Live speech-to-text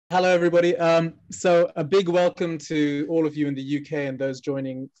Hello, everybody. So a big welcome to all of you in the UK and those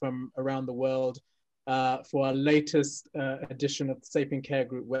joining from around the world for our latest edition of the Sapien Care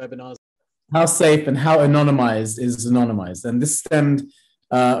Group Webinars. How safe and how anonymized is anonymized? And this stemmed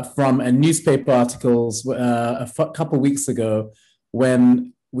from a newspaper articles a couple of weeks ago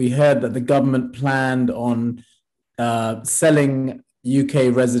when we heard that the government planned on selling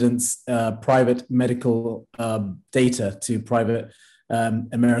UK residents' private medical data to private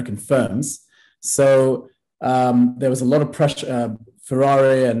American firms. So there was a lot of pressure,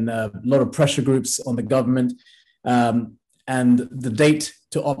 Ferrari and a lot of pressure groups on the government. And the date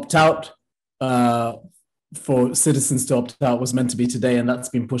to opt out for citizens to opt out was meant to be today, and that's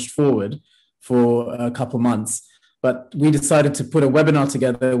been pushed forward for a couple of months. But we decided to put a webinar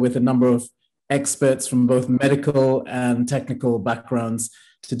together with a number of experts from both medical and technical backgrounds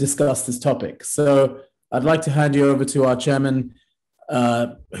to discuss this topic. So I'd like to hand you over to our chairman,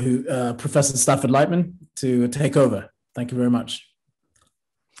 Professor Stafford Lightman, to take over. Thank you very much.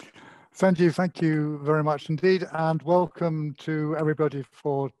 Sanjeev, thank you very much indeed, and welcome to everybody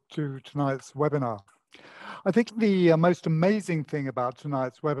to tonight's webinar. I think the most amazing thing about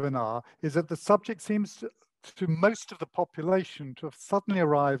tonight's webinar is that the subject seems to most of the population to have suddenly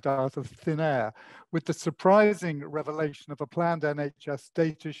arrived out of thin air with the surprising revelation of a planned NHS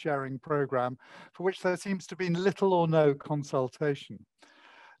data sharing program for which there seems to be little or no consultation.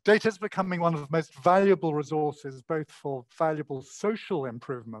 Data is becoming one of the most valuable resources, both for valuable social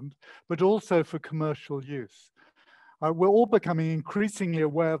improvement, but also for commercial use. We're all becoming increasingly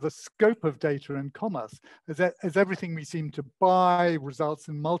aware of the scope of data in commerce, as everything we seem to buy results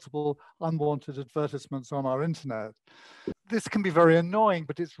in multiple unwanted advertisements on our internet. This can be very annoying,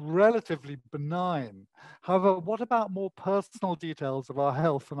 but it's relatively benign. However, what about more personal details of our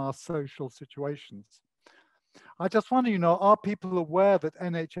health and our social situations? I just wonder, are people aware that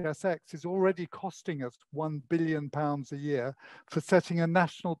NHSX is already costing us £1 billion a year for setting a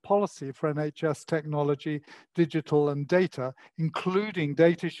national policy for NHS technology, digital and data, including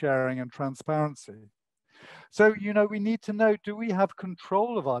data sharing and transparency? So, we need to know, do we have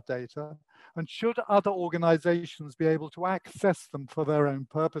control of our data? And should other organizations be able to access them for their own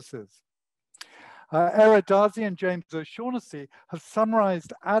purposes? Era Darzi and James O'Shaughnessy have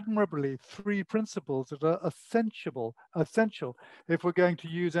summarized admirably 3 principles that are essential if we're going to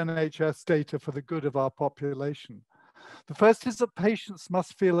use NHS data for the good of our population. The first is that patients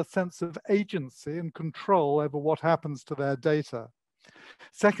must feel a sense of agency and control over what happens to their data.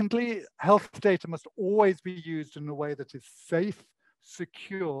 Secondly, health data must always be used in a way that is safe,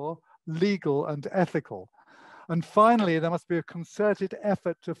 secure, legal, and ethical. And finally, there must be a concerted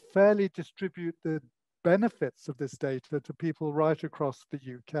effort to fairly distribute the benefits of this data to people right across the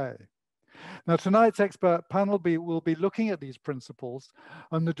UK. Now, tonight's expert panel will be looking at these principles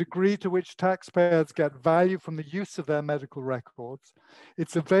and the degree to which taxpayers get value from the use of their medical records,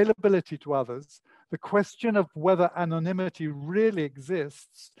 its availability to others, the question of whether anonymity really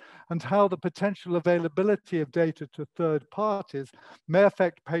exists, and how the potential availability of data to third parties may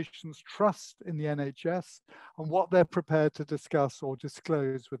affect patients' trust in the NHS and what they're prepared to discuss or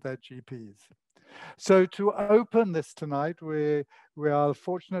disclose with their GPs. So to open this tonight, we are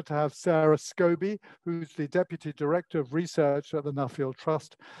fortunate to have Sarah Scobie, who's the Deputy Director of Research at the Nuffield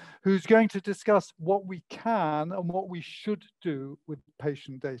Trust, who's going to discuss what we can and what we should do with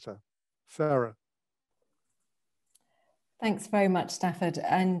patient data. Sarah. Thanks very much, Stafford,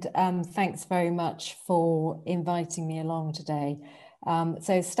 and thanks very much for inviting me along today.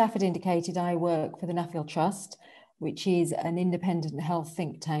 So Stafford indicated I work for the Nuffield Trust, which is an independent health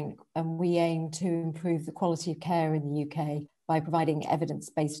think tank, and we aim to improve the quality of care in the UK by providing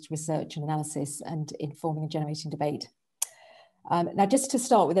evidence-based research and analysis and informing and generating debate. Now, just to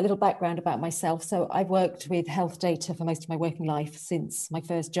start with a little background about myself. So I've worked with health data for most of my working life since my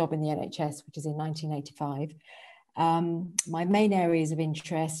first job in the NHS, which is in 1985. My main areas of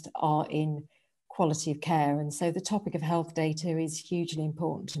interest are in quality of care, and so the topic of health data is hugely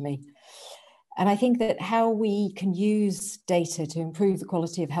important to me. And I think that how we can use data to improve the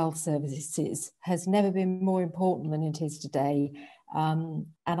quality of health services has never been more important than it is today. And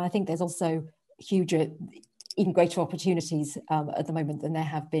I think there's also huge, even greater opportunities at the moment than there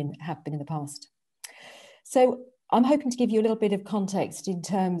have been in the past. So I'm hoping to give you a little bit of context in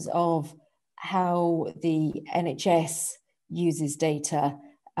terms of how the NHS uses data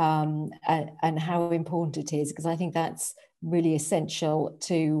and how important it is, because I think that's really essential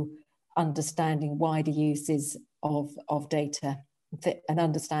to understanding wider uses of data and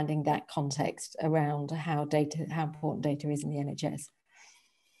understanding that context around how important data is in the NHS.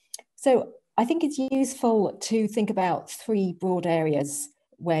 So I think it's useful to think about 3 broad areas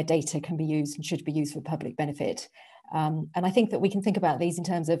where data can be used and should be used for public benefit. And I think that we can think about these in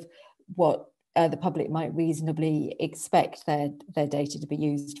terms of what the public might reasonably expect their data to be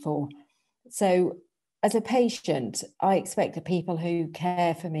used for. So as a patient, I expect the people who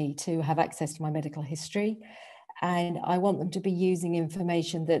care for me to have access to my medical history, and I want them to be using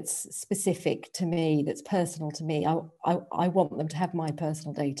information that's specific to me, that's personal to me. I want them to have my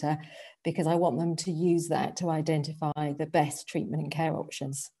personal data because I want them to use that to identify the best treatment and care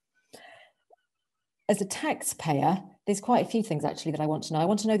options. As a taxpayer, there's quite a few things actually that I want to know. I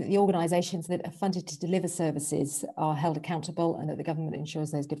want to know that the organisations that are funded to deliver services are held accountable and that the government ensures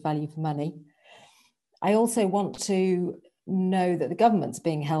there's good value for money. I also want to know that the government's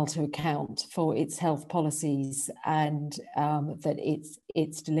being held to account for its health policies and that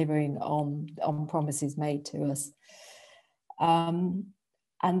it's delivering on promises made to us. And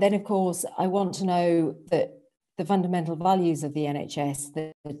then, of course, I want to know that the fundamental values of the NHS,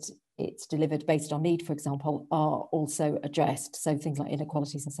 that it's delivered based on need, for example, are also addressed. So things like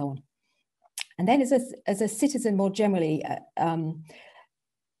inequalities and so on. And then as a citizen more generally,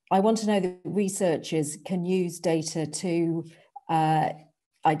 I want to know that researchers can use data to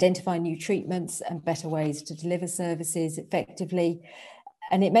identify new treatments and better ways to deliver services effectively.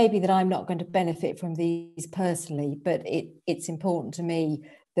 And it may be that I'm not going to benefit from these personally, but it's important to me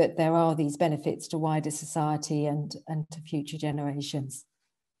that there are these benefits to wider society and to future generations.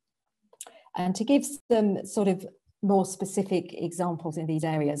 And to give some sort of more specific examples in these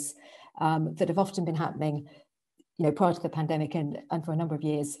areas that have often been happening, prior to the pandemic and for a number of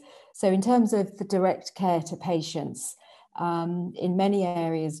years. So in terms of the direct care to patients, in many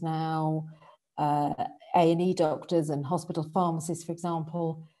areas now, A&E doctors and hospital pharmacists, for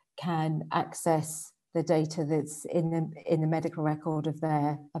example, can access the data that's in the medical record of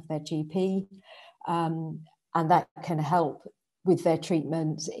their GP, and that can help with their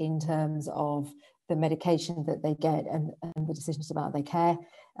treatment in terms of the medication that they get and the decisions about their care.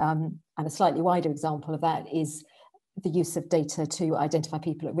 And a slightly wider example of that is the use of data to identify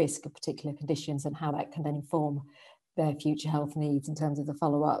people at risk of particular conditions and how that can then inform their future health needs in terms of the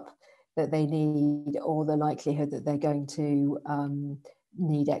follow-up that they need or the likelihood that they're going to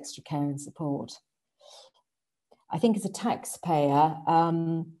need extra care and support. I think as a taxpayer,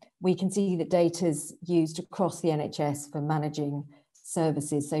 we can see that data is used across the NHS for managing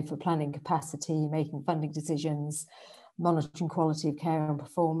services, so for planning capacity, making funding decisions, monitoring quality of care and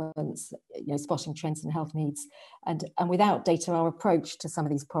performance, spotting trends in health needs. And without data, our approach to some of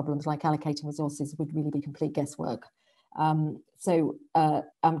these problems, like allocating resources, would really be complete guesswork. So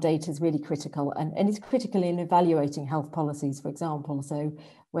data is really critical, and it's critical in evaluating health policies, for example. So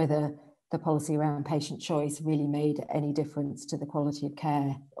whether the policy around patient choice really made any difference to the quality of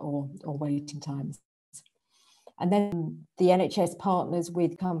care or waiting times. And then the NHS partners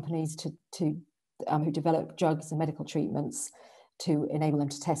with companies who develop drugs and medical treatments to enable them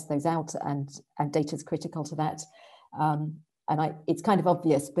to test those out, and data is critical to that. It's kind of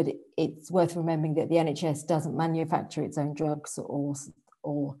obvious, but it's worth remembering that the NHS doesn't manufacture its own drugs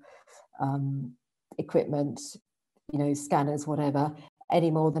or equipment, scanners, whatever, any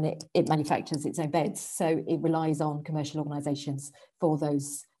more than it manufactures its own beds. So it relies on commercial organisations for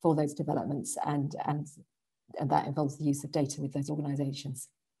those developments, and that involves the use of data with those organisations.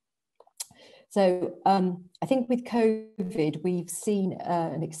 So I think with COVID, we've seen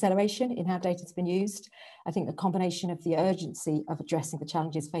an acceleration in how data has been used. I think the combination of the urgency of addressing the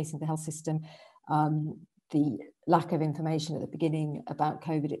challenges facing the health system, the lack of information at the beginning about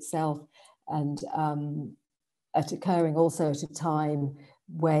COVID itself, and occurring also at a time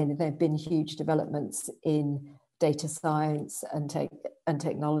when there have been huge developments in data science and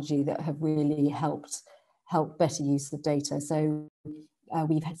technology that have really helped better use of data. So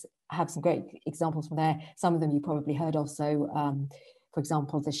we've have some great examples from there. Some of them you probably heard of. So, for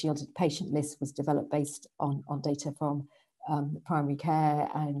example, the shielded patient list was developed based on data from primary care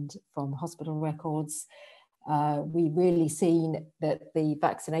and from hospital records. We've really seen that the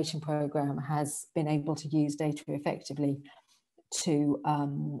vaccination programme has been able to use data effectively to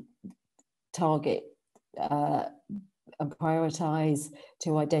target and prioritise,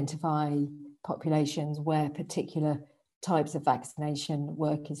 to identify populations where particular types of vaccination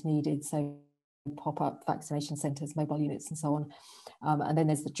work is needed, so pop-up vaccination centres, mobile units and so on. And then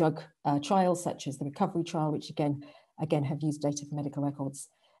there's the drug trials, such as the recovery trial, which again have used data for medical records.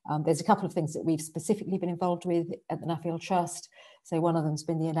 There's a couple of things that we've specifically been involved with at the Nuffield Trust. So one of them's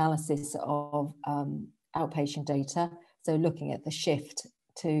been the analysis of outpatient data, so looking at the shift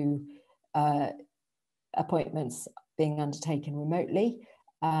to appointments being undertaken remotely,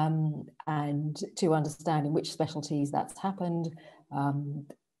 and to understand in which specialties that's happened,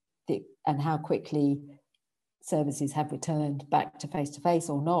 and how quickly services have returned back to face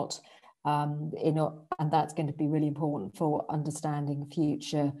or not. And that's going to be really important for understanding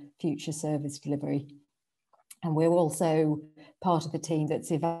future service delivery. And we're also part of the team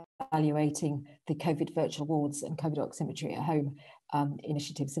that's evaluating the COVID virtual wards and COVID oximetry at home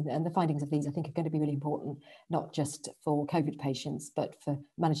initiatives. And the findings of these, I think, are going to be really important, not just for COVID patients, but for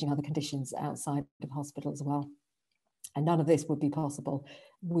managing other conditions outside of hospital as well. And none of this would be possible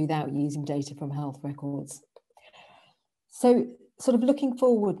without using data from health records. So sort of looking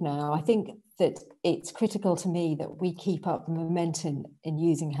forward now, I think that it's critical to me that we keep up the momentum in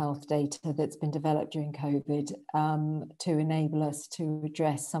using health data that's been developed during COVID to enable us to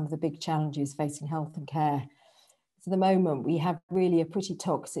address some of the big challenges facing health and care. So at the moment, we have really a pretty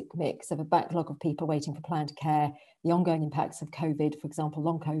toxic mix of a backlog of people waiting for planned care, the ongoing impacts of COVID, for example,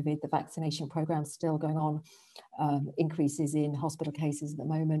 long COVID, the vaccination programme still going on, increases in hospital cases at the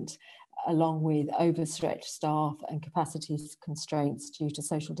moment, along with overstretched staff and capacity constraints due to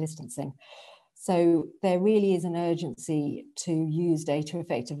social distancing. So there really is an urgency to use data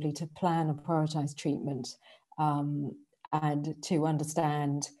effectively to plan and prioritise treatment and to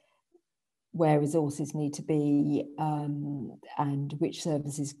understand where resources need to be and which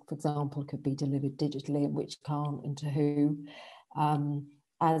services, for example, could be delivered digitally and which can't, and to who,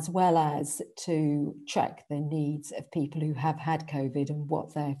 as well as to track the needs of people who have had COVID and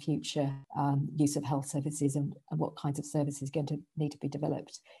what their future use of health services and what kinds of services are going to need to be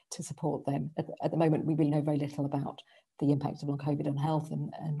developed to support them. At the moment, we really know very little about the impact of long COVID on health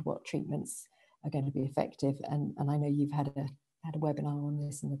and what treatments are going to be effective. And I know you've had a webinar on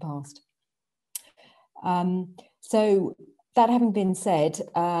this in the past. So that having been said,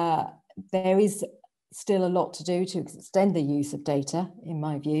 there is still a lot to do to extend the use of data, in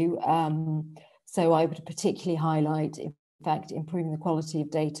my view. So I would particularly highlight, in fact, improving the quality of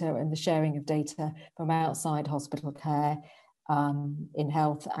data and the sharing of data from outside hospital care in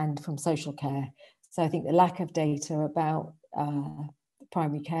health and from social care. So I think the lack of data about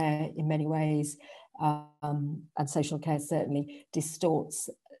primary care in many ways and social care certainly distorts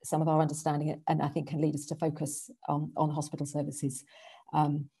some of our understanding, and I think can lead us to focus on hospital services.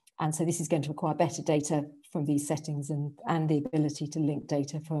 And so this is going to require better data from these settings and the ability to link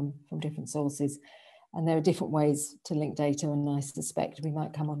data from different sources. And there are different ways to link data, and I suspect we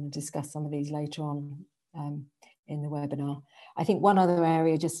might come on and discuss some of these later on in the webinar. I think one other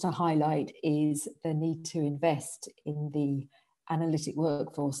area just to highlight is the need to invest in the analytic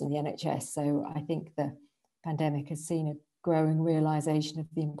workforce in the NHS. So I think the pandemic has seen a growing realisation of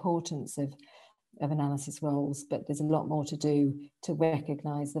the importance of analysis roles, but there's a lot more to do to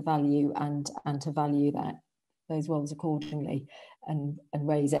recognise the value and to value those roles accordingly and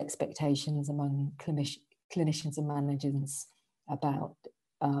raise expectations among clinicians and managers about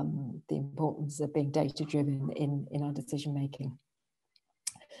the importance of being data-driven in our decision-making.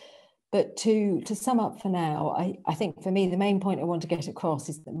 But to sum up for now, I think for me, the main point I want to get across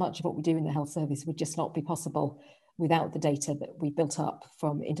is that much of what we do in the health service would just not be possible without the data that we built up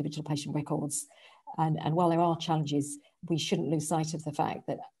from individual patient records. And while there are challenges, we shouldn't lose sight of the fact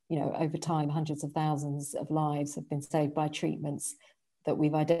that, over time, hundreds of thousands of lives have been saved by treatments that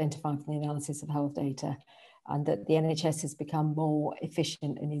we've identified from the analysis of health data, and that the NHS has become more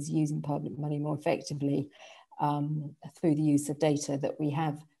efficient and is using public money more effectively through the use of data, that we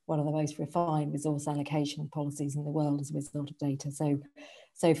have one of the most refined resource allocation policies in the world as a result of data.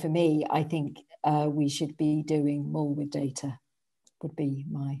 So for me, I think we should be doing more with data, would be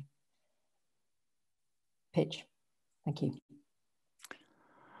my pitch. Thank you.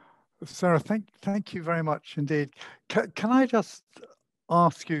 Sarah, thank you very much indeed. Can I just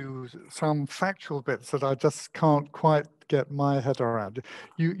ask you some factual bits that I just can't quite get my head around?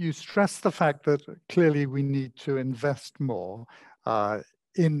 You stress the fact that clearly we need to invest more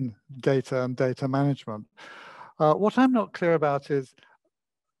in data and data management. What I'm not clear about is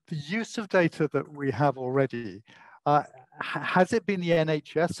the use of data that we have already. Has it been the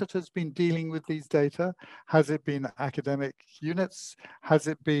NHS that has been dealing with these data? Has it been academic units? Has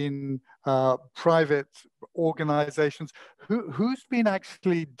it been private organizations? Who's been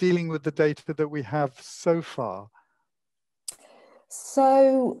actually dealing with the data that we have so far?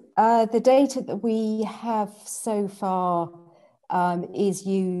 So the data that we have so far is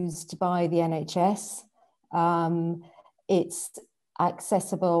used by the NHS. It's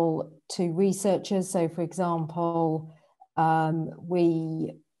accessible to researchers. So for example,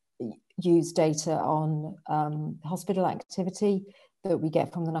 we use data on hospital activity that we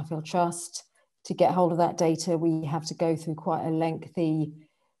get from the Nuffield Trust. To get hold of that data, we have to go through quite a lengthy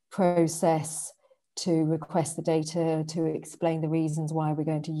process to request the data, to explain the reasons why we're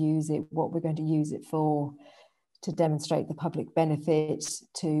going to use it, what we're going to use it for, to demonstrate the public benefit,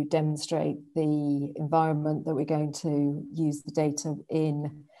 to demonstrate the environment that we're going to use the data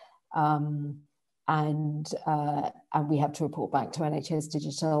in, and we have to report back to NHS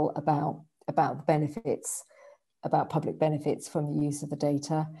Digital about the benefits, about public benefits from the use of the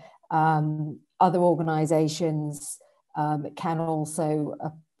data. Other organisations can also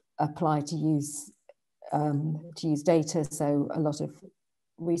apply to use data. So a lot of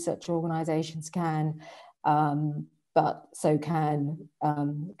research organisations can, but so can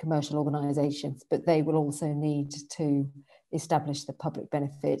commercial organisations. But they will also need to establish the public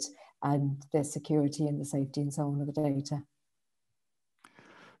benefit and the security and the safety and so on of the data.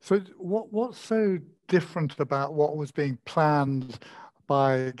 So what's so different about what was being planned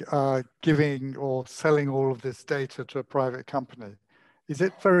by giving or selling all of this data to a private company? Is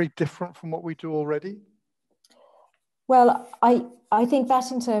it very different from what we do already? Well, I think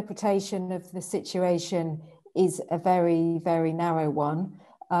that interpretation of the situation is a very, very narrow one.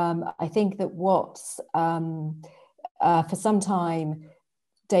 I think that for some time,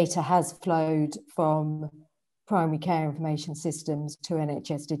 data has flowed from primary care information systems to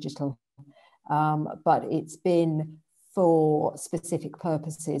NHS Digital, but it's been for specific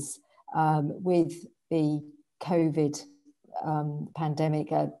purposes. With the COVID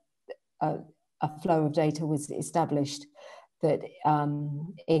pandemic, a flow of data was established that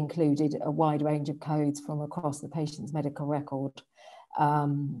included a wide range of codes from across the patient's medical record.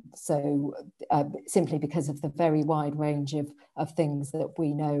 Simply because of the very wide range of things that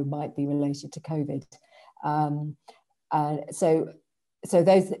we know might be related to COVID. So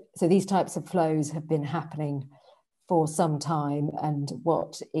these types of flows have been happening for some time, and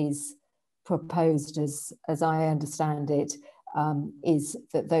what is proposed, as I understand it, is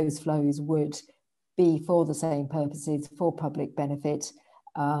that those flows would be for the same purposes, for public benefit,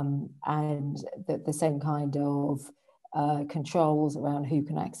 and that the same kind of controls around who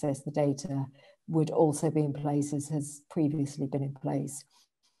can access the data would also be in place as has previously been in place.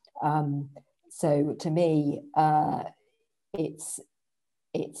 So to me, it's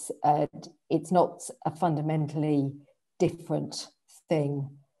not a fundamentally different thing.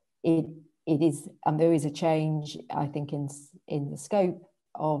 It is, and there is a change, I think, in the scope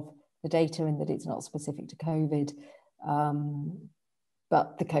of the data, in that it's not specific to COVID,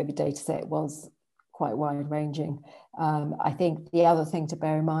 but the COVID data set was quite wide ranging. I think the other thing to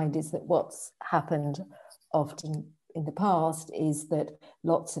bear in mind is that what's happened often in the past is that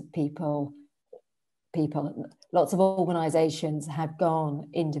lots of lots of organisations have gone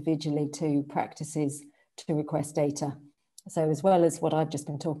individually to practices to request data. So as well as what I've just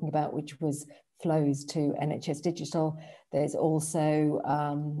been talking about, which was flows to NHS Digital, there's also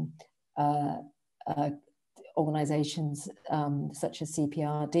organisations such as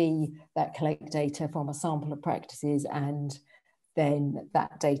CPRD that collect data from a sample of practices, and then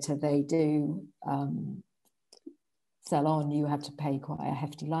that data they do sell on. You have to pay quite a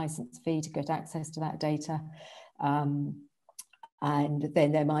hefty licence fee to get access to that data. And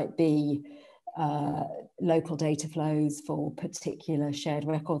then there might be local data flows for particular shared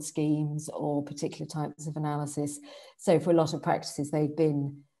record schemes or particular types of analysis. So for a lot of practices, they've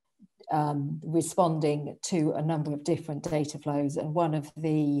been responding to a number of different data flows, and one of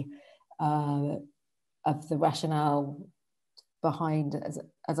the rationale behind,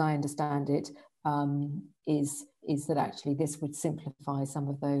 as I understand it, is that actually this would simplify some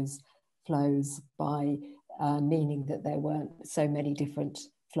of those flows by meaning that there weren't so many different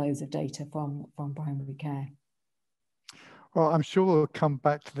flows of data from primary care. Well, I'm sure we'll come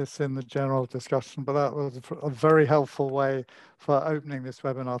back to this in the general discussion, but that was a very helpful way for opening this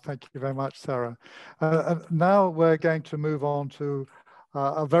webinar. Thank you very much, Sarah. And now we're going to move on to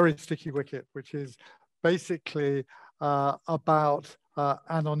a very sticky wicket, which is basically about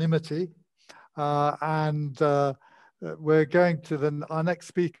anonymity. We're going to our next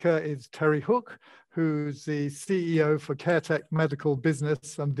speaker is Terry Hook, who's the CEO for CareTech Medical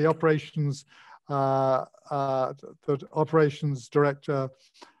Business and the operations director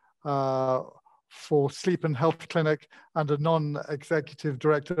for Sleep and Health Clinic, and a non-executive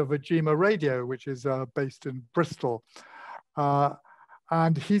director of Agema Radio, which is based in Bristol.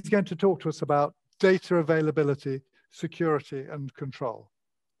 And he's going to talk to us about data availability, security, and control.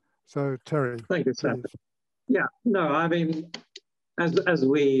 So Terry, thank you, Sam. Yeah, no, I mean, as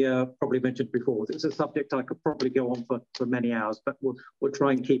we probably mentioned before, it's a subject I could probably go on for many hours, but we'll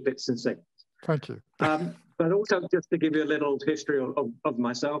try and keep it succinct. Thank you. But also, just to give you a little history of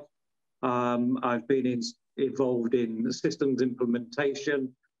myself, I've been involved in systems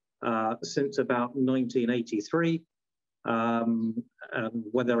implementation, since about 1983,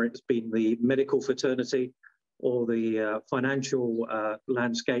 whether it's been the medical fraternity or the financial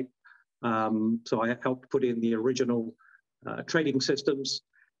landscape. So I helped put in the original trading systems.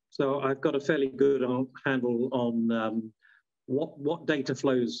 So I've got a fairly good handle on what data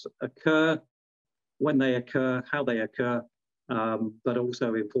flows occur, when they occur, how they occur, but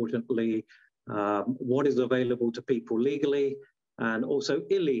also importantly, what is available to people legally and also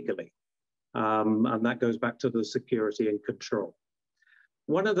illegally. And that goes back to the security and control.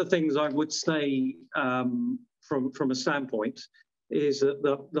 One of the things I would say from a standpoint is that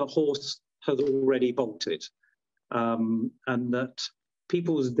the horse has already bolted, and that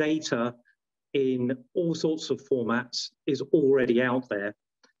people's data in all sorts of formats is already out there.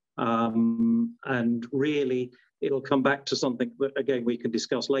 And really, it'll come back to something that, again, we can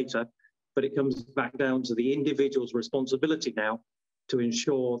discuss later, but it comes back down to the individual's responsibility now to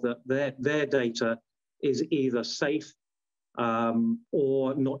ensure that their data is either safe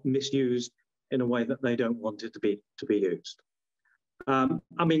or not misused in a way that they don't want it to be used.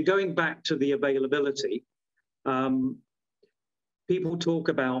 I mean, going back to the availability, people talk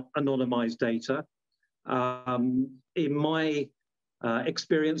about anonymized data. In my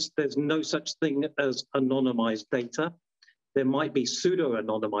experience, there's no such thing as anonymized data. There might be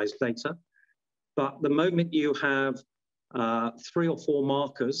pseudo-anonymized data, but the moment you have 3 or 4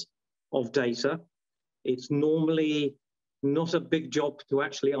 markers of data, it's normally not a big job to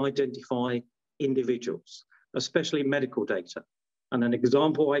actually identify individuals, especially medical data. And an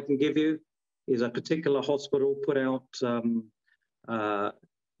example I can give you is a particular hospital put out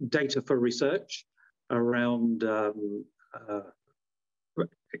data for research around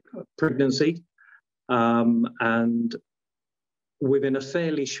pregnancy, and within a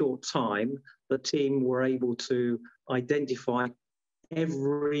fairly short time, the team were able to identify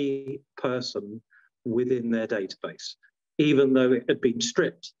every person within their database, even though it had been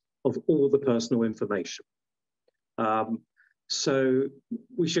stripped of all the personal information. So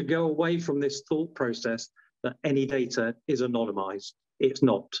we should go away from this thought process that any data is anonymized. It's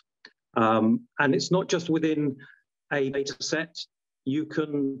not. And it's not just within a data set. You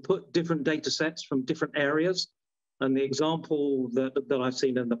can put different data sets from different areas. And the example that I've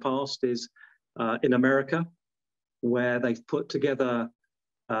seen in the past is in America, where they've put together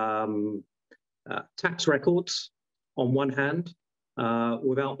tax records on one hand,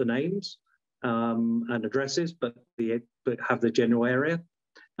 without the names and addresses, but have the general area.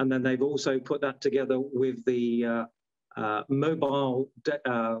 And then they've also put that together with the mobile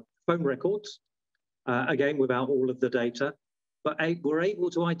phone records, again, without all of the data. But we're able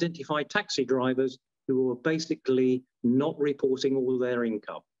to identify taxi drivers who are basically not reporting all their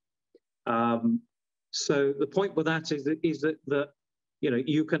income. So the point with that is that you know,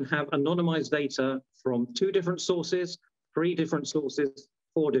 you can have anonymized data from 2 different sources, 3 different sources,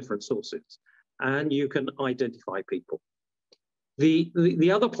 4 different sources, and you can identify people.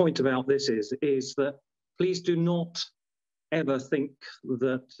 The other point about this is that please do not ever think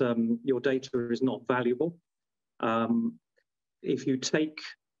that your data is not valuable. If you take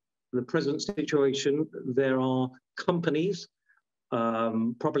the present situation, there are companies,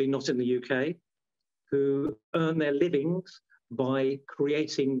 probably not in the UK, who earn their livings by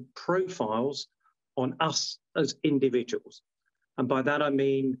creating profiles on us as individuals. And by that I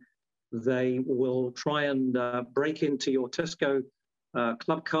mean they will try and break into your Tesco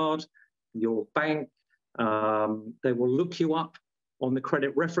club card, your bank. They will look you up on the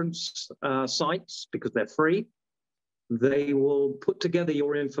credit reference sites because they're free. They will put together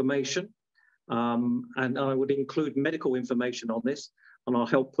your information, and I would include medical information on this, and I'll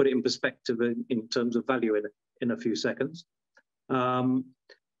help put it in perspective in terms of value in a few seconds.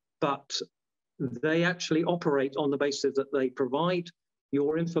 But they actually operate on the basis that they provide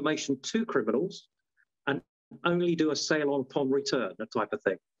your information to criminals and only do a sale upon return, that type of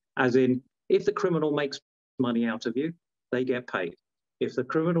thing. As in, if the criminal makes money out of you, they get paid. If the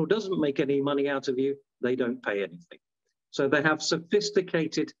criminal doesn't make any money out of you, they don't pay anything. So they have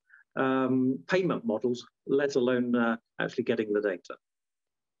sophisticated payment models, let alone actually getting the data.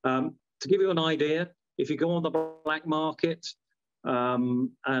 To give you an idea, if you go on the black market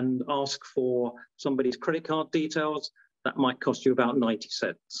and ask for somebody's credit card details, that might cost you about 90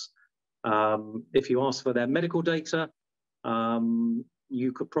 cents. If you ask for their medical data,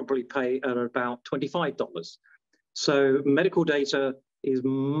 you could probably pay at about $25. So medical data is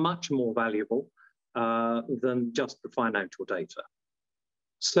much more valuable than just the financial data.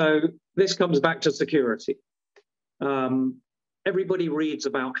 So this comes back to security. Everybody reads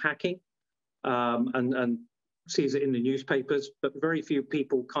about hacking and sees it in the newspapers, but very few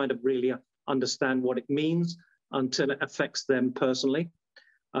people kind of really understand what it means until it affects them personally.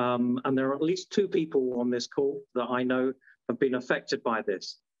 And there are at least 2 people on this call that I know have been affected by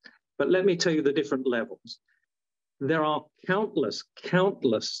this. But let me tell you the different levels. There are countless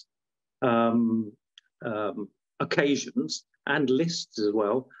occasions and lists as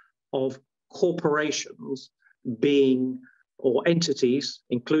well of corporations being, or entities,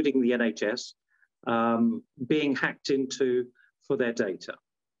 including the NHS, being hacked into for their data,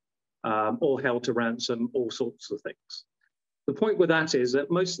 or held to ransom, all sorts of things. The point with that is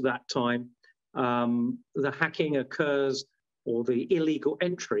that most of that time, the hacking occurs, or the illegal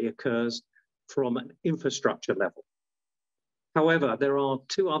entry occurs from an infrastructure level. However, there are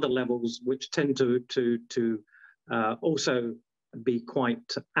 2 other levels which tend to also be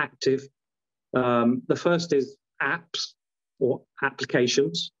quite active. The first is apps or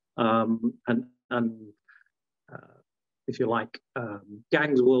applications, and if you like,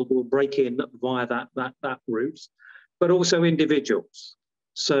 gangs will break in via that route, but also individuals.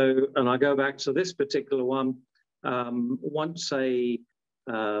 So, and I go back to this particular one. Once a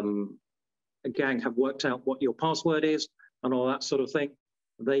gang have worked out what your password is and all that sort of thing,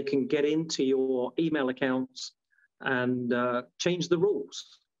 they can get into your email accounts and change the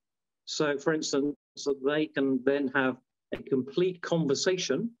rules. So, for instance, they can then have a complete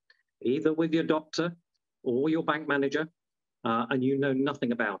conversation, either with your doctor or your bank manager, and you know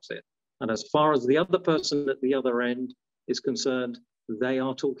nothing about it. And as far as the other person at the other end is concerned, they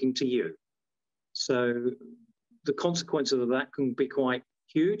are talking to you. So the consequences of that can be quite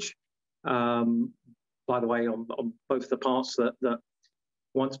huge. By the way, on both the parts that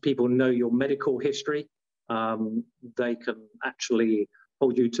once people know your medical history, they can actually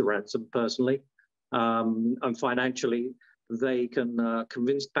hold you to ransom personally. And financially, they can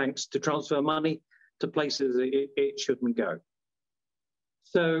convince banks to transfer money to places it shouldn't go.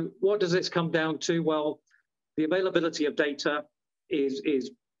 So what does this come down to? Well, the availability of data is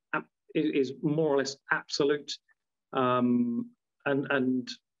more or less absolute. And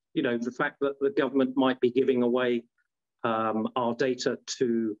you know, the fact that the government might be giving away our data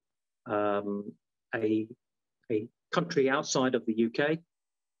to a country outside of the UK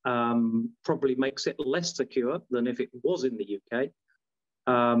probably makes it less secure than if it was in the UK.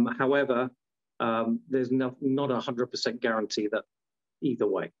 However, there's not a 100% guarantee that either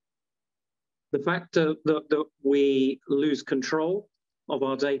way. The fact that we lose control of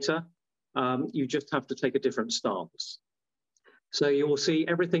our data, you just have to take a different stance. So you will see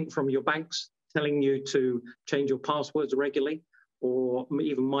everything from your banks telling you to change your passwords regularly, or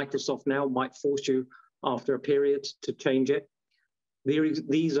even Microsoft now might force you after a period to change it.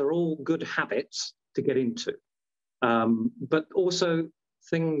 These are all good habits to get into, but also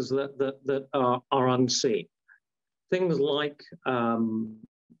things that are unseen. Things like,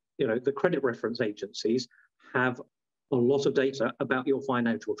 you know, the credit reference agencies have a lot of data about your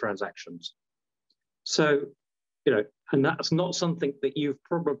financial transactions. So, you know, and that's not something that you've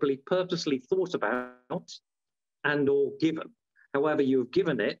probably purposely thought about and or given. However, you've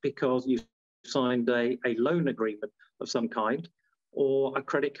given it because you've signed a loan agreement of some kind or a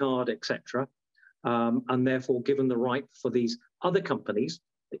credit card, etc., and therefore given the right for these other companies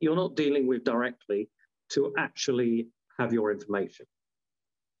that you're not dealing with directly to actually have your information.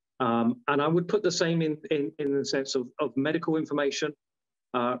 And I would put the same in the sense of medical information.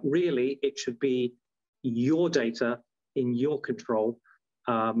 Really, it should be your data in your control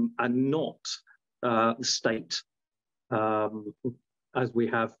and not the state, as we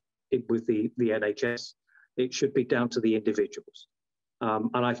have it with the NHS. It should be down to the individuals.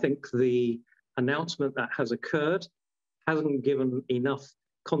 And I think the announcement that has occurred hasn't given enough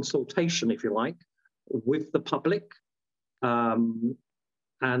consultation, if you like, with the public.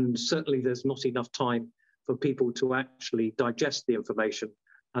 And certainly there's not enough time for people to actually digest the information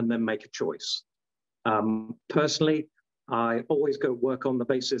and then make a choice. Personally, I always go work on the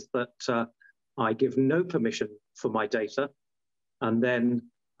basis that I give no permission for my data. And then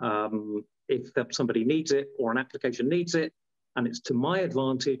if somebody needs it or an application needs it and it's to my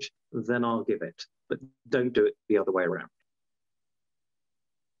advantage, then I'll give it. But don't do it the other way around.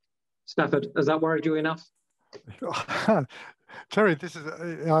 Stafford, has that worried you enough? Terry, this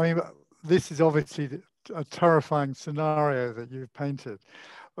is obviously a terrifying scenario that you've painted.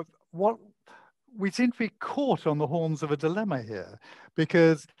 We seem to be caught on the horns of a dilemma here,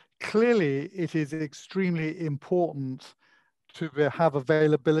 because clearly it is extremely important to have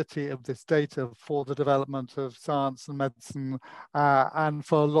availability of this data for the development of science and medicine and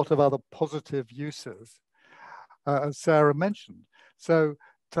for a lot of other positive uses, as Sarah mentioned. So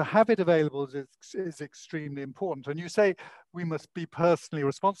to have it available is extremely important. And you say we must be personally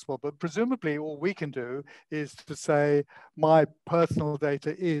responsible, but presumably all we can do is to say my personal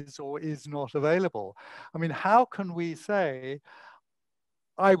data is or is not available. I mean, how can we say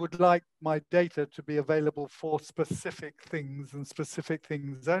I would like my data to be available for specific things and specific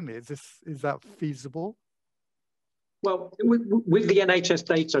things only? Is that feasible? Well, with the NHS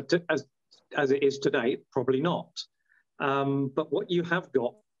data as it is today, probably not. But what you have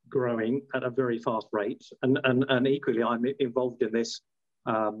got growing at a very fast rate, and equally I'm involved in this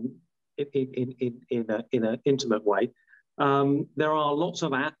in an intimate way. There are lots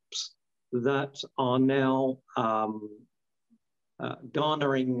of apps that are now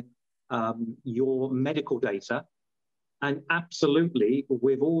garnering your medical data, and absolutely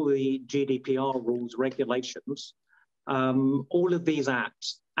with all the GDPR rules, regulations, all of these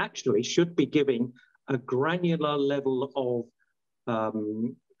apps actually should be giving a granular level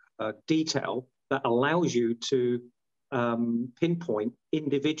of detail that allows you to pinpoint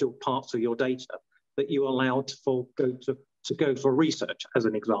individual parts of your data that you allow to go for research, as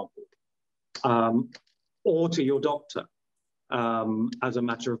an example, or to your doctor, as a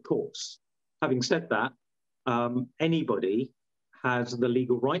matter of course. Having said that, anybody has the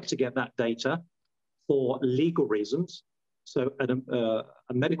legal right to get that data for legal reasons. So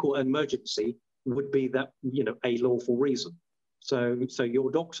a medical emergency would be that, you know, a lawful reason. So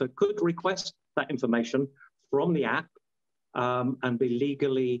your doctor could request that information from the app and be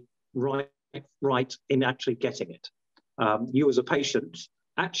legally right in actually getting it. You as a patient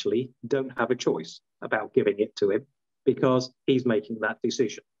actually don't have a choice about giving it to him because he's making that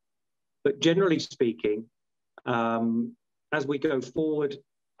decision. But generally speaking, as we go forward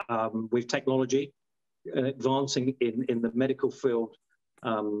with technology advancing in the medical field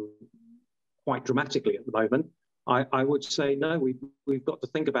quite dramatically at the moment, I would say no, we've got to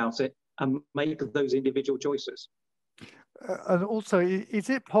think about it and make those individual choices. And also, is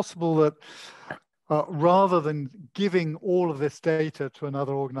it possible that rather than giving all of this data to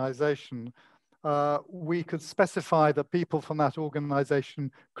another organization, we could specify that people from that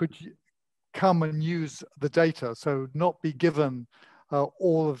organization could come and use the data, so not be given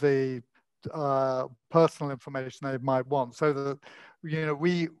all of the personal information they might want, so that, you know,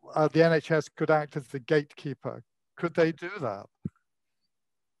 the NHS could act as the gatekeeper? Could they do that?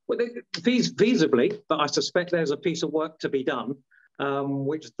 Well, feasibly, but I suspect there's a piece of work to be done,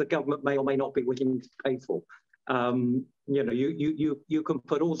 which the government may or may not be willing to pay for. You know, you can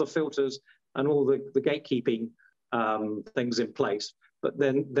put all the filters and all the gatekeeping things in place, but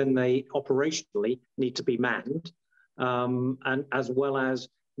then they operationally need to be manned, and as well as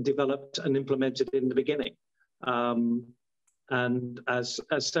developed and implemented in the beginning. And as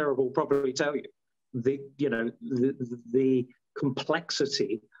Sarah will probably tell you, the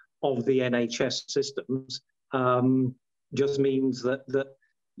complexity of the NHS systems just means that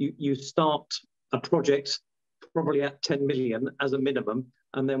you start a project probably at 10 million as a minimum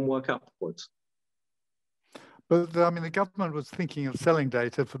and then work upwards. But I mean, the government was thinking of selling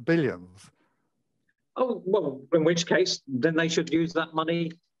data for billions. Oh, well, in which case, then they should use that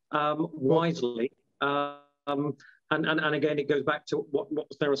money wisely. And again, it goes back to what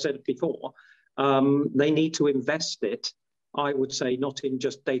Sarah said before. They need to invest it, I would say, not in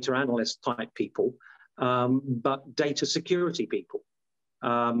just data analyst type people, but data security people.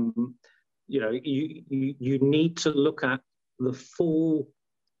 You know, you need to look at the full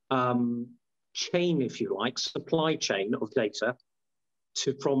chain, if you like, supply chain of data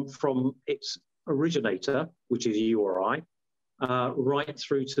from its originator, which is you or I, right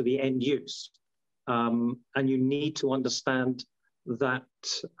through to the end use. And you need to understand that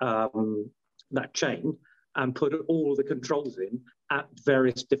that chain and put all the controls in at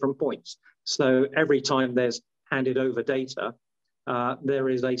various different points. So every time there's handed over data, there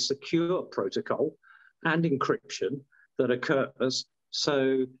is a secure protocol and encryption that occurs.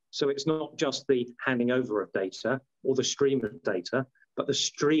 So it's not just the handing over of data or the stream of data, but the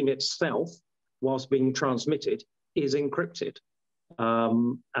stream itself, whilst being transmitted, is encrypted.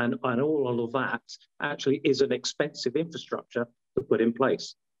 And all of that actually is an expensive infrastructure to put in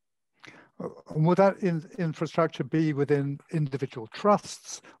place. Would that infrastructure be within individual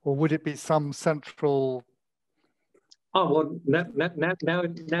trusts, or would it be some central? Oh, well,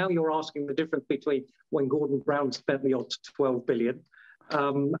 now you're asking the difference between when Gordon Brown spent the odd 12 billion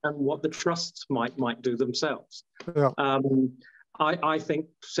and what the trusts might do themselves. Yeah. I think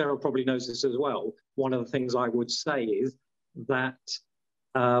Sarah probably knows this as well. One of the things I would say is that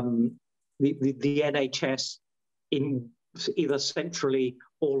the NHS, in either centrally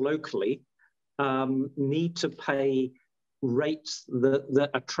or locally, need to pay rates that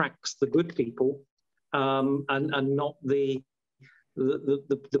attracts the good people, and not the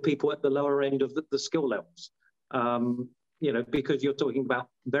people at the lower end of the skill levels. You know, because you're talking about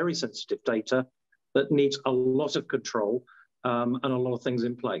very sensitive data that needs a lot of control and a lot of things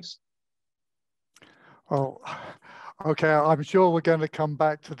in place. Well, okay, I'm sure we're going to come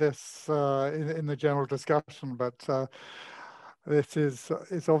back to this in the general discussion, but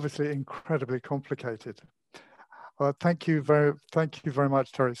it's obviously incredibly complicated. Thank you very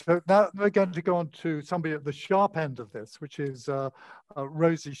much, Terry. So now we're going to go on to somebody at the sharp end of this, which is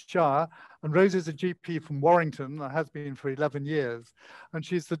Rosie Shire. And Rosie is a GP from Warrington, has been for 11 years. And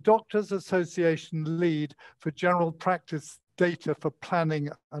she's the Doctors Association lead for general practice data for planning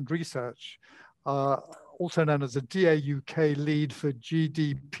and research, also known as a DAUK lead for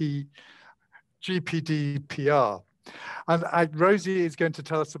GPDPR. And Rosie is going to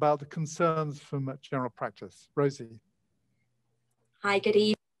tell us about the concerns from general practice. Rosie. Hi, good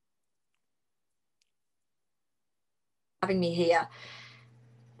evening. Having me here.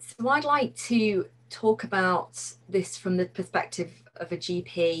 So I'd like to talk about this from the perspective of a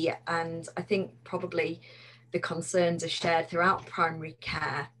GP, and I think probably the concerns are shared throughout primary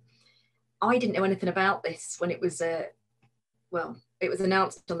care. I didn't know anything about this when it was it was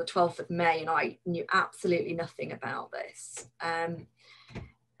announced on the 12th of May, and I knew absolutely nothing about this. And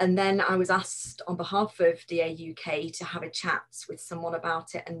then I was asked on behalf of DAUK to have a chat with someone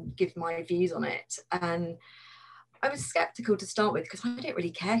about it and give my views on it. And I was skeptical to start with because I don't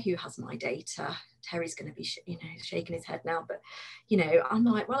really care who has my data. Terry's going to be, shaking his head now, but, I'm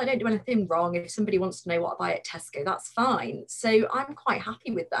like, well, I don't do anything wrong. If somebody wants to know what I buy at Tesco, that's fine. So I'm quite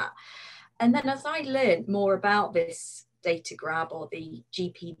happy with that. And then as I learned more about this data grab or the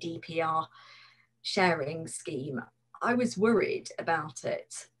GPDPR sharing scheme, I was worried about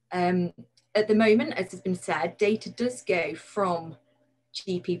it. At the moment, as has been said, data does go from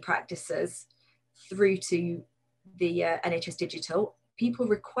GP practices through to the NHS Digital. People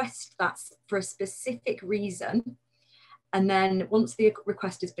request that for a specific reason. And then once the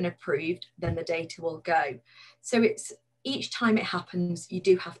request has been approved, then the data will go. So it's each time it happens, you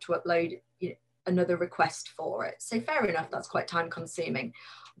do have to upload another request for it. So fair enough, that's quite time consuming.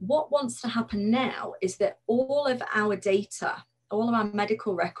 What wants to happen now is that all of our data, all of our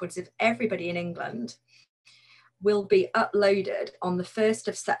medical records of everybody in England will be uploaded on the 1st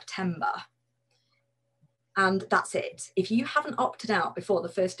of September. And that's it. If you haven't opted out before the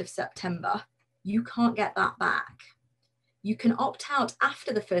 1st of September, you can't get that back. You can opt out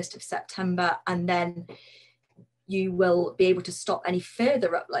after the 1st of September, and then you will be able to stop any further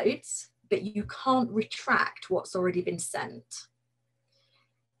uploads, but you can't retract what's already been sent.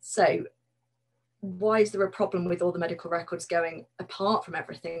 So why is there a problem with all the medical records going apart from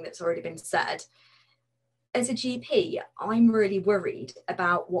everything that's already been said? As a GP, I'm really worried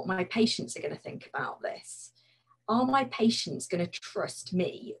about what my patients are going to think about this. Are my patients going to trust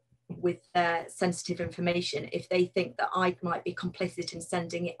me with their sensitive information if they think that I might be complicit in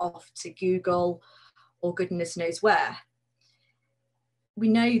sending it off to Google or goodness knows where? We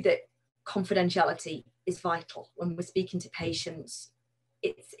know that confidentiality is vital when we're speaking to patients.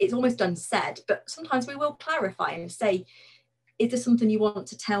 It's almost unsaid, but sometimes we will clarify and say, is there something you want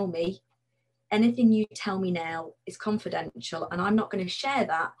to tell me? Anything you tell me now is confidential, and I'm not going to share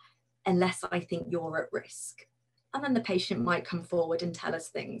that unless I think you're at risk. And then the patient might come forward and tell us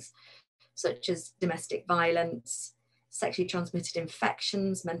things such as domestic violence, sexually transmitted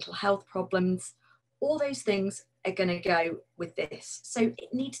infections, mental health problems. All those things are going to go with this. So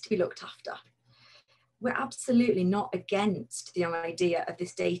it needs to be looked after. We're absolutely not against the idea of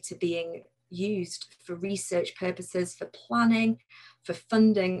this data being used for research purposes, for planning, for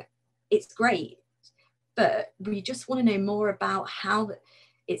funding. It's great, but we just want to know more about how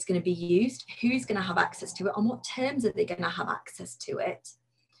it's going to be used, who's going to have access to it, on what terms are they going to have access to it,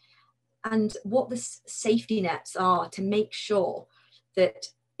 and what the safety nets are to make sure that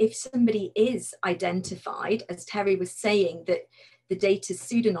if somebody is identified, as Terry was saying, that the data is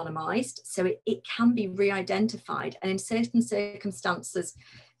pseudonymized, so it can be re-identified. And in certain circumstances,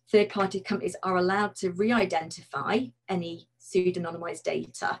 third-party companies are allowed to re-identify any pseudonymized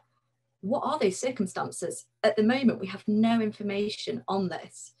data. What are those circumstances? At the moment, we have no information on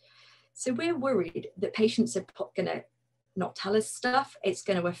this. So we're worried that patients are going to not tell us stuff. It's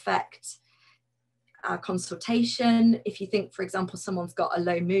going to affect our consultation. If you think, for example, someone's got a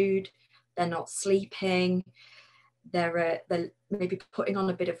low mood, they're not sleeping, they're maybe putting on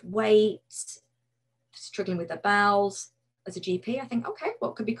a bit of weight, struggling with their bowels. As a GP, I think, okay,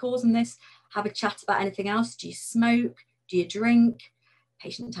 what could be causing this? Have a chat about anything else. Do you smoke? Do you drink?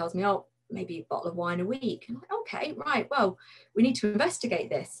 Patient tells me, oh, maybe a bottle of wine a week. And I'm like, okay, right, well, we need to investigate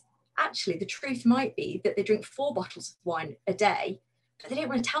this. Actually, the truth might be that they drink 4 bottles of wine a day, but they don't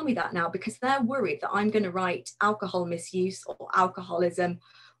want to tell me that now because they're worried that I'm going to write alcohol misuse or alcoholism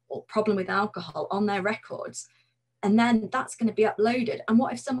or problem with alcohol on their records. And then that's going to be uploaded. And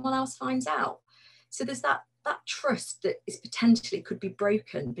what if someone else finds out? So there's that trust that is potentially could be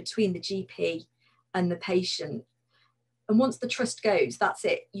broken between the GP and the patient. And once the trust goes, that's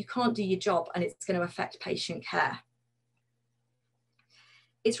it. You can't do your job and it's going to affect patient care.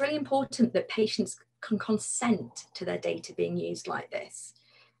 It's really important that patients can consent to their data being used like this.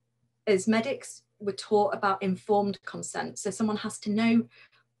 As medics, we're taught about informed consent. So someone has to know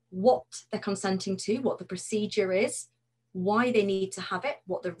what they're consenting to, what the procedure is, why they need to have it,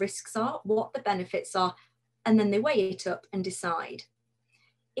 what the risks are, what the benefits are, and then they weigh it up and decide.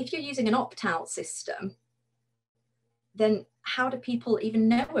 If you're using an opt-out system, then how do people even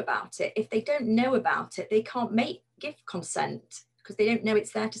know about it? If they don't know about it, they can't give consent because they don't know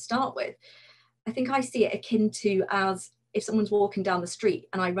it's there to start with. I think I see it akin to as if someone's walking down the street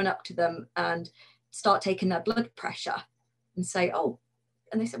and I run up to them and start taking their blood pressure and say, oh,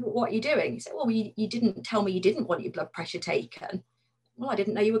 and they said, well, what are you doing? You say, well, you didn't tell me you didn't want your blood pressure taken. Well, I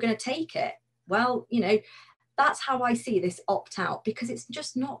didn't know you were going to take it. Well, you know, that's how I see this opt-out because it's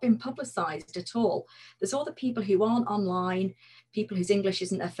just not been publicised at all. There's all the people who aren't online, people whose English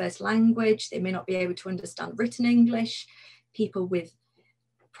isn't their first language, they may not be able to understand written English, people with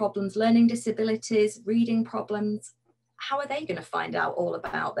problems, learning disabilities, reading problems. How are they going to find out all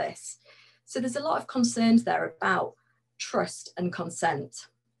about this? So there's a lot of concerns there about trust and consent.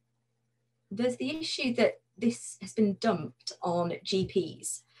 There's the issue that this has been dumped on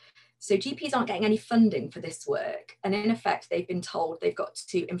GPs. So GPs aren't getting any funding for this work. And in effect, they've been told they've got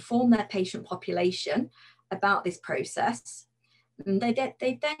to inform their patient population about this process. And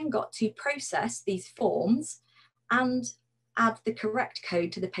they've then got to process these forms and add the correct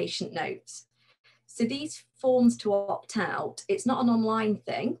code to the patient notes. So these forms to opt out, it's not an online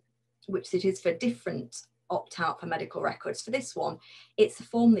thing, which it is for different opt out for medical records. For this one, it's a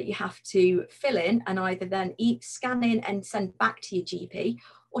form that you have to fill in and either then scan in and send back to your GP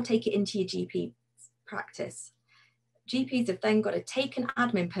or take it into your GP practice. GPs have then got to take an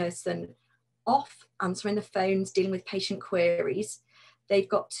admin person off answering the phones, dealing with patient queries. They've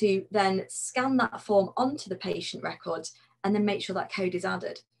got to then scan that form onto the patient records and then make sure that code is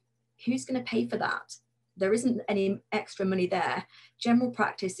added. Who's going to pay for that? There isn't any extra money there. General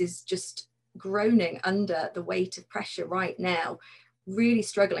practice is just groaning under the weight of pressure right now, really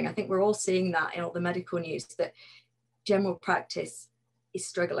struggling. I think we're all seeing that in all the medical news, that general practice is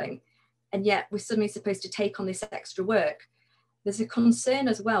struggling. And yet we're suddenly supposed to take on this extra work. There's a concern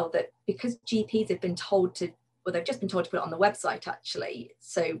as well that because GPs have been told to, well, they've just been told to put it on the website actually.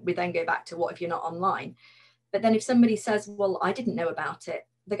 So we then go back to what if you're not online? But then if somebody says, well, I didn't know about it,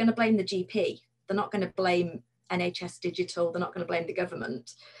 they're going to blame the GP. They're not going to blame NHS Digital. They're not going to blame the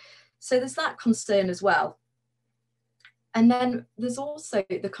government. So there's that concern as well. And then there's also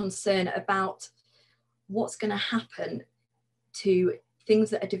the concern about what's going to happen to things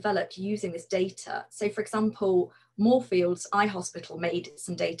that are developed using this data. So for example, Moorfields Eye Hospital made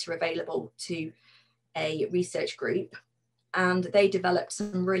some data available to a research group and they developed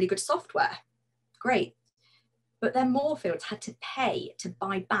some really good software. Great. But then Moorfields had to pay to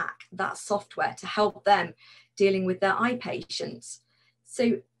buy back that software to help them dealing with their eye patients.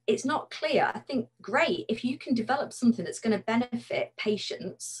 So it's not clear. I think, great, if you can develop something that's going to benefit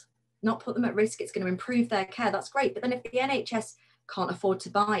patients, not put them at risk, it's going to improve their care, that's great. But then if the NHS can't afford to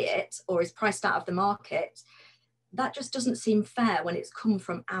buy it or is priced out of the market, that just doesn't seem fair when it's come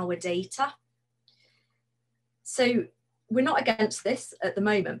from our data. So we're not against this at the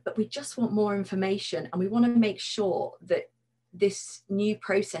moment, but we just want more information and we want to make sure that this new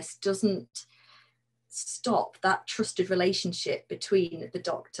process doesn't stop that trusted relationship between the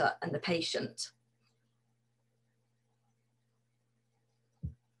doctor and the patient.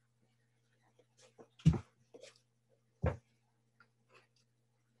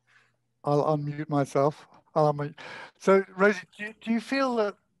 I'll unmute myself. So, Rosie, do you feel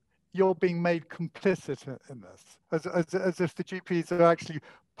that you're being made complicit in this, as if the GPs are actually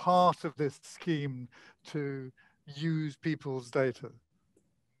part of this scheme to use people's data?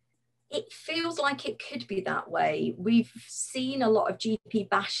 It feels like it could be that way. We've seen a lot of GP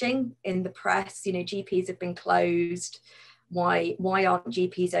bashing in the press. You know, GPs have been closed. Why aren't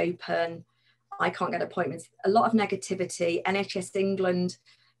GPs open? I can't get appointments. A lot of negativity. NHS England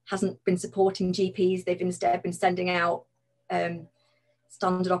hasn't been supporting GPs. They've instead been sending out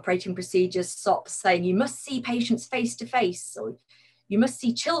standard operating procedures, SOPs, saying you must see patients face to face, or you must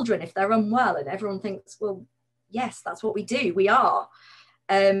see children if they're unwell. And everyone thinks, well, yes, that's what we do. We are.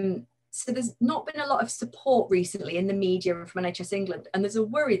 So there's not been a lot of support recently in the media from NHS England. And there's a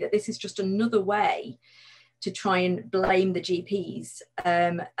worry that this is just another way to try and blame the GPs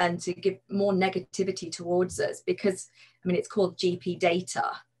and to give more negativity towards us, because, I mean, it's called GP data.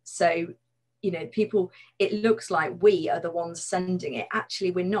 So, you know, people, it looks like we are the ones sending it.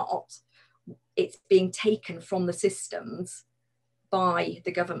 Actually, we're not. It's being taken from the systems by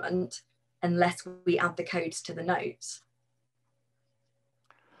the government unless we add the codes to the notes.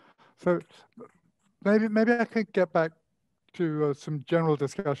 So maybe I could get back to some general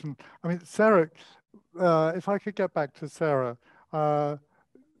discussion. I mean, Sarah, if I could get back to Sarah,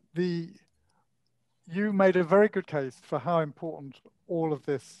 you made a very good case for how important all of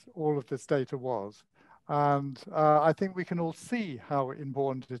this data was. And I think we can all see how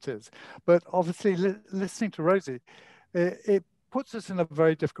important it is. But obviously, listening to Rosie, it puts us in a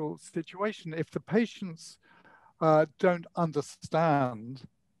very difficult situation. If the patients don't understand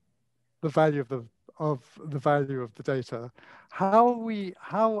the value of the data,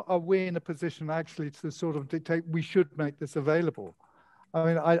 how are we in a position actually to sort of dictate we should make this available? I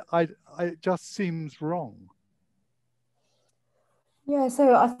mean, it just seems wrong. Yeah,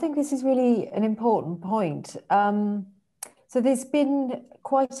 so I think this is really an important point. So there's been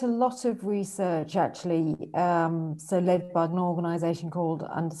quite a lot of research actually, so led by an organisation called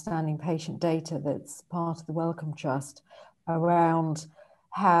Understanding Patient Data that's part of the Wellcome Trust, around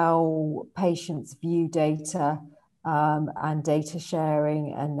how patients view data and data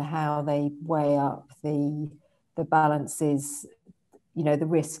sharing, and how they weigh up the balances, you know, the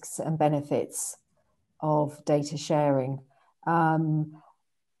risks and benefits of data sharing. And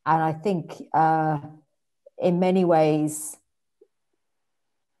I think in many ways,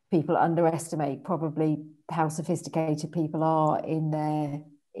 people underestimate probably how sophisticated people are in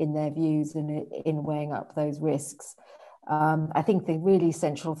their views and in weighing up those risks. I think the really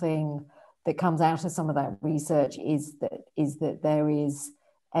central thing that comes out of some of that research is that there is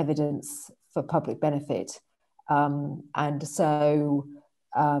evidence for public benefit, and so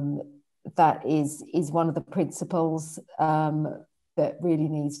that is one of the principles that really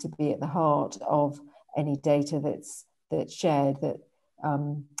needs to be at the heart of any data that's shared,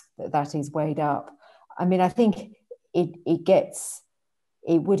 that is weighed up. I mean, I think it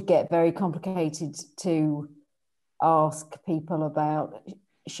would get very complicated to ask people about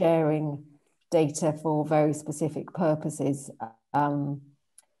sharing data for very specific purposes. You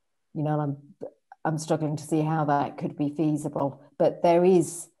know, I'm struggling to see how that could be feasible, but there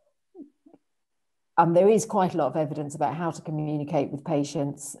is quite a lot of evidence about how to communicate with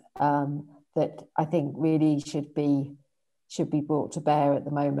patients that I think really should be brought to bear at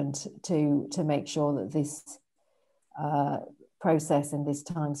the moment to make sure that this process and this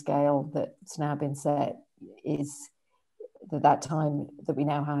timescale that's now been set is that time that we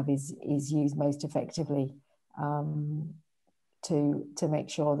now have is used most effectively, to make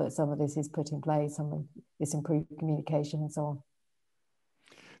sure that some of this is put in place, some of this improved communication and so on.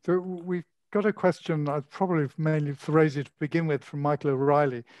 So we've got a question, probably mainly for Rosie to begin with, from Michael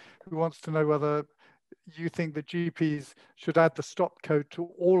O'Reilly, who wants to know whether you think that GPs should add the stop code to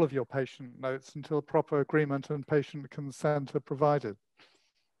all of your patient notes until proper agreement and patient consent are provided.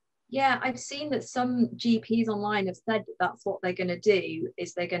 Yeah, I've seen that some GPs online have said that that's what they're going to do,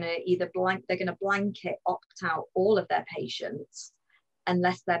 is they're going to blanket opt out all of their patients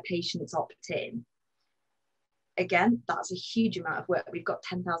unless their patients opt in. Again, that's a huge amount of work. We've got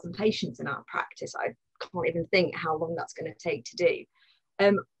 10,000 patients in our practice. I can't even think how long that's going to take to do.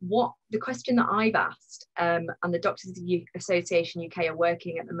 What the question that I've asked, and the Doctors Association UK are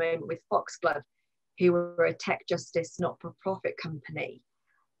working at the moment with Foxglove, who are a tech justice not-for-profit company.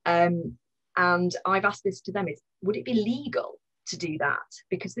 And I've asked this to them, is would it be legal to do that?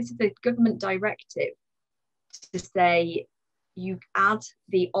 Because this is a government directive to say you add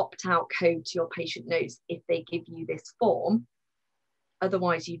the opt-out code to your patient notes if they give you this form,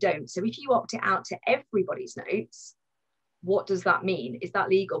 otherwise you don't. So if you opt it out to everybody's notes, what does that mean? Is that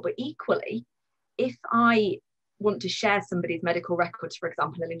legal? But equally, if I want to share somebody's medical records, for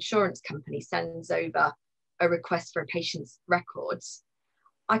example, an insurance company sends over a request for a patient's records,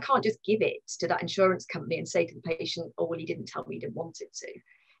 I can't just give it to that insurance company and say to the patient, oh, well, you didn't tell me you didn't want it to.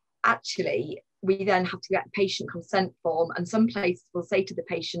 Actually, we then have to get a patient consent form, and some places will say to the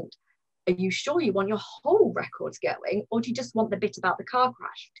patient, are you sure you want your whole records going, or do you just want the bit about the car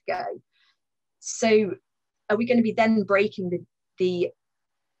crash to go? So are we going to be then breaking the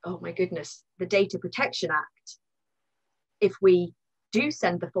oh my goodness, the Data Protection Act if we do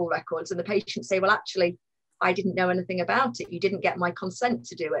send the full records and the patient say, well, actually, I didn't know anything about it. You didn't get my consent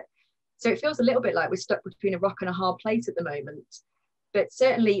to do it. So it feels a little bit like we're stuck between a rock and a hard place at the moment. But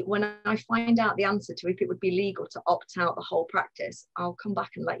certainly when I find out the answer to if it would be legal to opt out the whole practice, I'll come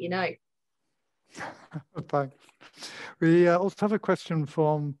back and let you know. Thanks. We also have a question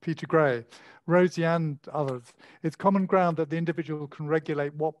from Peter Gray. Rosie and others. It's common ground that the individual can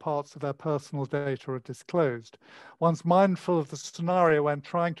regulate what parts of their personal data are disclosed. One's mindful of the scenario when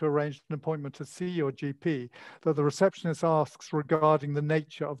trying to arrange an appointment to see your GP that the receptionist asks regarding the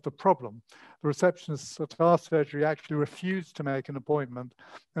nature of the problem. The receptionist at our surgery actually refused to make an appointment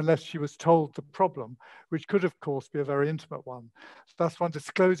unless she was told the problem, which could of course be a very intimate one. Thus one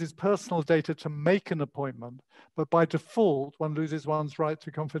discloses personal data to make an appointment, but by default one loses one's right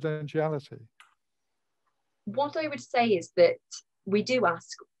to confidentiality. What I would say is that we do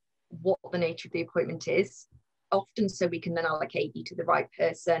ask what the nature of the appointment is, often so we can then allocate you to the right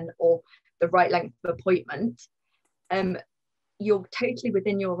person or the right length of appointment. You're totally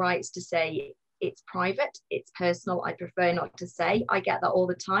within your rights to say it's private, it's personal, I prefer not to say. I get that all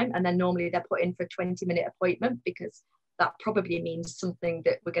the time, and then normally they're put in for a 20-minute appointment because that probably means something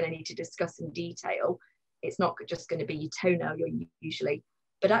that we're going to need to discuss in detail. It's not just going to be your toenail usually,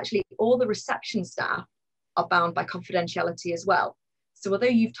 but actually all the reception staff are bound by confidentiality as well. So although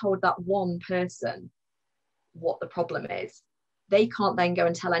you've told that one person what the problem is, they can't then go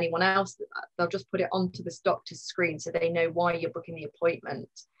and tell anyone else that. They'll just put it onto the doctor's screen so they know why you're booking the appointment.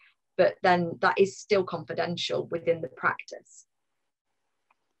 But then that is still confidential within the practice.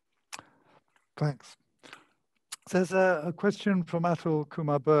 Thanks. There's a question from Atul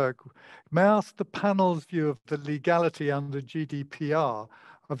Kumar Berg. May I ask the panel's view of the legality under GDPR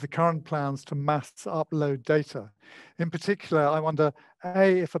of the current plans to mass upload data? In particular, I wonder,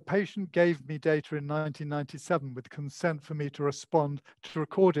 A, if a patient gave me data in 1997 with consent for me to respond to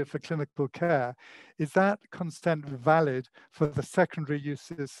record it for clinical care, is that consent valid for the secondary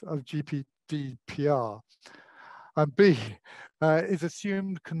uses of GDPR? And B, is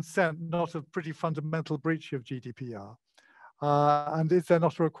assumed consent not a pretty fundamental breach of GDPR? And is there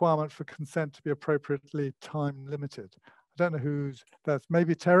not a requirement for consent to be appropriately time limited? I don't know who's that's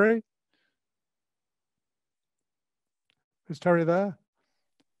maybe Terry? Is Terry there?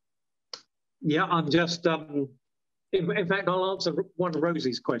 Yeah, I'm just, in fact, I'll answer one of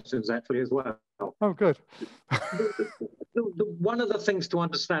Rosie's questions actually as well. Oh, good. One of the things to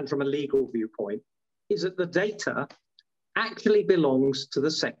understand from a legal viewpoint is that the data actually belongs to the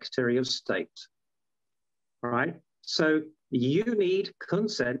Secretary of State, right? So you need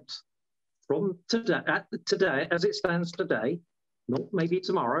consent from today, as it stands today, not maybe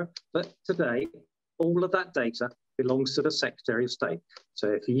tomorrow, but today, all of that data belongs to the Secretary of State. So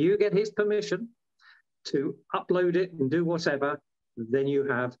if you get his permission to upload it and do whatever, then you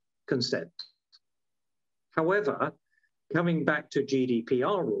have consent. However, coming back to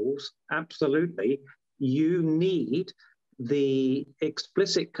GDPR rules, absolutely, you need the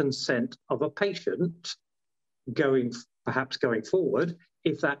explicit consent of a patient perhaps going forward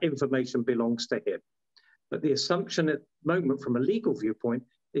if that information belongs to him. But the assumption at the moment from a legal viewpoint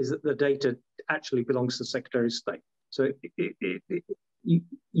is that the data actually belongs to the Secretary of State. So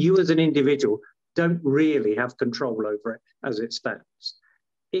you as an individual don't really have control over it as it stands.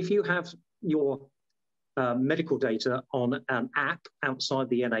 If you have your medical data on an app outside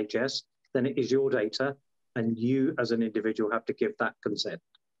the NHS, then it is your data and you as an individual have to give that consent.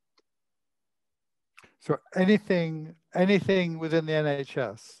 So anything within the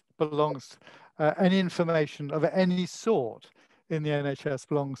NHS belongs, any information of any sort in the NHS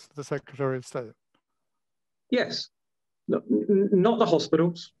belongs to the Secretary of State? Yes, not the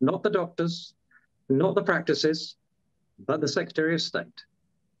hospitals, not the doctors, not the practices, but the Secretary of State.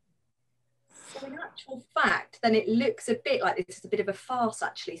 So in actual fact, then it looks a bit like this is a bit of a farce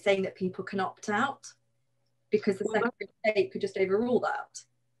actually, saying that people can opt out because the Secretary of State could just overrule that.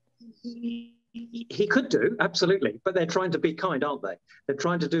 He could do, absolutely, but they're trying to be kind, aren't they? They're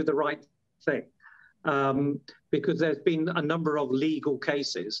trying to do the right thing. Because there's been a number of legal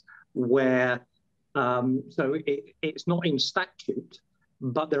cases where, so it's not in statute,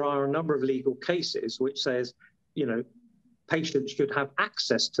 but there are a number of legal cases which says, you know, patients should have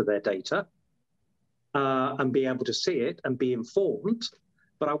access to their data and be able to see it and be informed.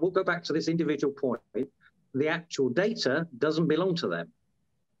 But I will go back to this individual point. The actual data doesn't belong to them.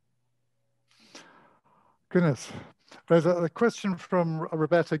 Goodness. There's a question from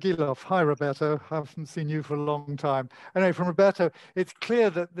Roberto Giloff. Hi, Roberto. I haven't seen you for a long time. Anyway, from Roberto, it's clear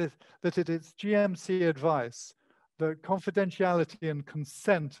that it is GMC advice that confidentiality and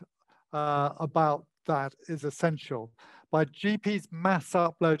consent about that is essential. By GP's mass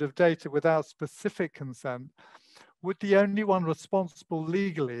upload of data without specific consent, would the only one responsible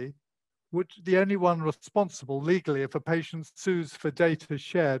legally if a patient sues for data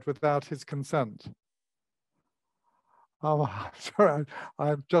shared without his consent? Sorry,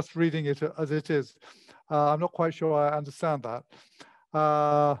 I'm just reading it as it is. I'm not quite sure I understand that.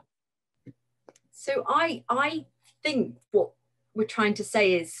 So I think what we're trying to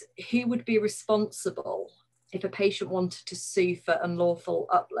say is, who would be responsible if a patient wanted to sue for unlawful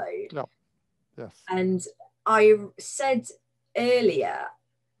upload? Yeah. Yes. And I said earlier,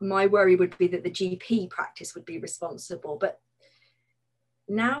 my worry would be that the GP practice would be responsible, but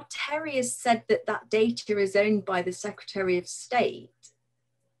now Terry has said that that data is owned by the Secretary of State.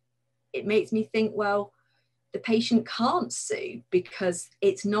 It makes me think, well, the patient can't sue because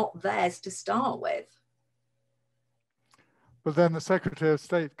it's not theirs to start with. But then the Secretary of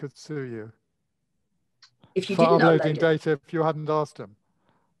State could sue you if you for didn't uploading upload data if you hadn't asked him.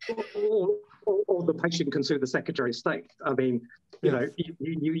 Or the patient can sue the Secretary of State. I mean, you know,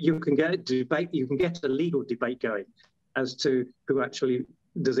 you can get a debate, you can get a legal debate going as to who actually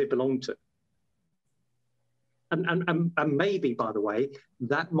does it belong to. And maybe, by the way,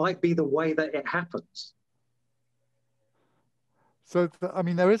 that might be the way that it happens. So, I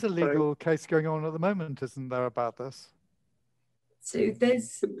mean, there is a legal case going on at the moment, isn't there, about this? So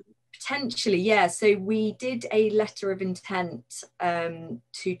there's potentially, yeah. So we did a letter of intent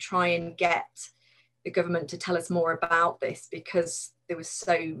to try and get the government to tell us more about this, because there was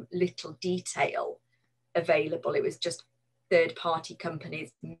so little detail available. It was just third-party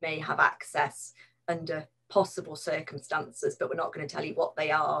companies may have access under possible circumstances, but we're not going to tell you what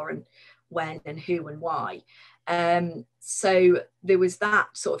they are and when and who and why. So there was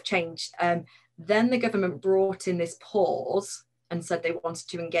that sort of change. Then the government brought in this pause and said they wanted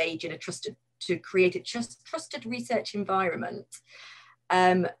to engage in to create a trusted research environment.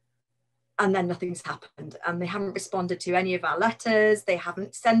 And then nothing's happened, and they haven't responded to any of our letters. They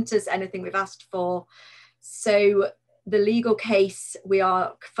haven't sent us anything we've asked for. So the legal case, we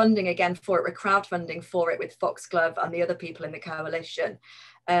are funding again for it. We're crowdfunding for it with Foxglove and the other people in the coalition.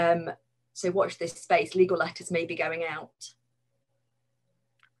 So watch this space. Legal letters may be going out.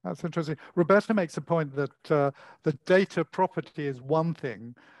 That's interesting. Roberta makes a point that the data property is one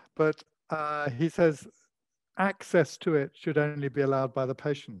thing, but he says access to it should only be allowed by the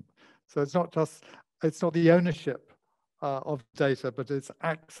patient. So it's not the ownership of data, but it's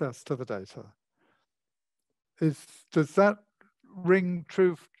access to the data. Does that ring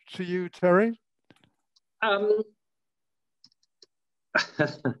true to you, Terry?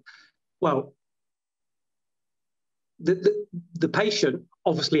 Well, the patient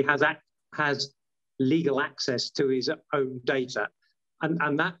obviously has legal access to his own data,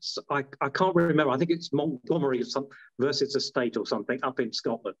 and that's I can't remember. I think it's Montgomery versus the state or something up in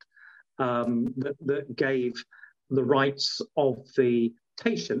Scotland that gave the rights of the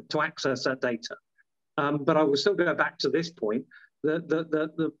patient to access that data. But I will still go back to this point: the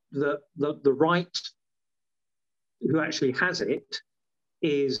right who actually has it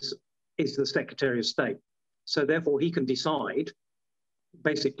is the Secretary of State. So therefore, he can decide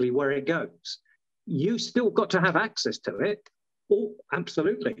basically where it goes. You still got to have access to it. Oh,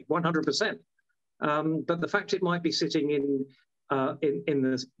 absolutely, 100%. But the fact it might be sitting in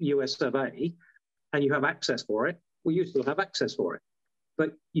the US of A, and you have access for it, well, you still have access for it,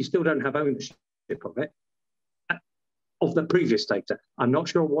 but you still don't have ownership of it, of the previous data. I'm not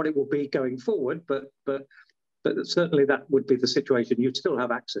sure what it will be going forward, but certainly that would be the situation. You'd still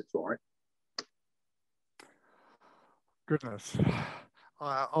have access for it. Goodness.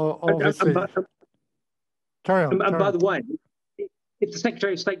 Obviously. Carry on. And by the way, if the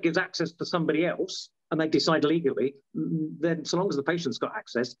Secretary of State gives access to somebody else and they decide legally, then so long as the patient's got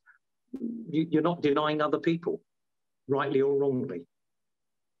access, you're not denying other people, rightly or wrongly.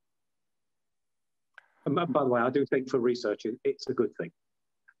 And by the way, I do think for research, it's a good thing.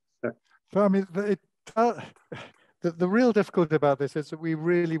 So I mean, the real difficulty about this is that we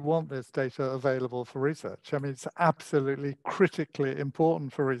really want this data available for research. I mean, it's absolutely critically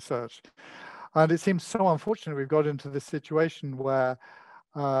important for research. And it seems so unfortunate we've got into this situation where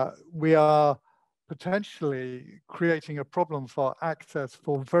we are potentially creating a problem for access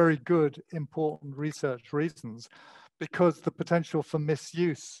for very good, important research reasons, because the potential for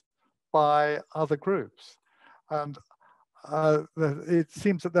misuse by other groups. And it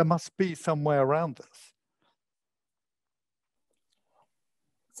seems that there must be some way around this.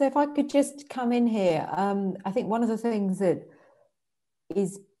 So if I could just come in here, I think one of the things that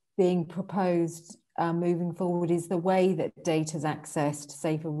is being proposed moving forward is the way that data is accessed,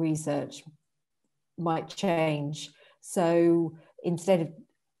 say for research might change. So instead of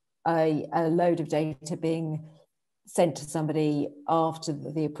a load of data being sent to somebody after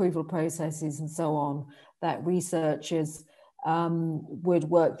the approval processes and so on, that researchers would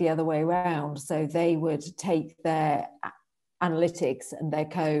work the other way around. So they would take their analytics and their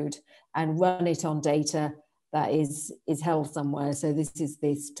code and run it on data that is held somewhere. So this is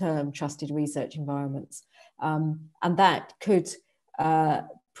this term, trusted research environments. And that could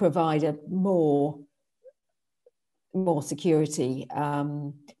provide a more security,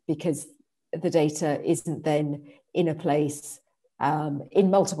 because the data isn't then in a place, in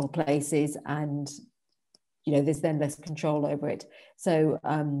multiple places, and there's then less control over it. So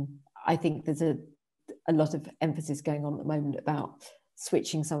I think there's a lot of emphasis going on at the moment about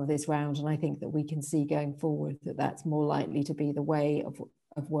switching some of this around, and I think that we can see going forward that that's more likely to be the way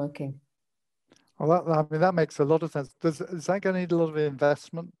of working. Well, that makes a lot of sense. Is that going to need a lot of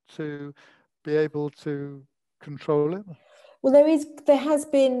investment to be able to control it? Well, there has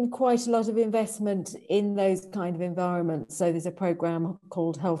been quite a lot of investment in those kind of environments. So there's a programme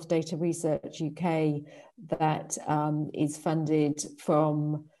called Health Data Research UK that is funded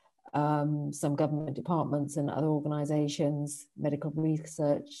from some government departments and other organisations, Medical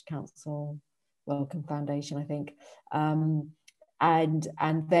Research Council, Wellcome Foundation, I think. And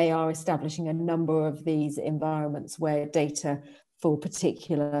they are establishing a number of these environments where data for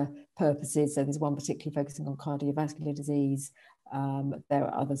particular purposes. So there's one particularly focusing on cardiovascular disease. There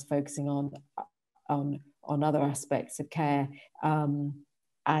are others focusing on other aspects of care, and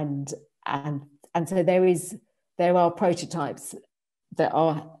so there are prototypes that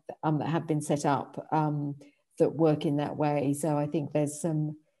have been set up that work in that way. So I think there's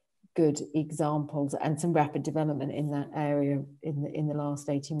some good examples and some rapid development in that area in the last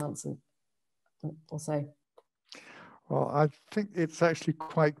 18 months or so. Well, I think it's actually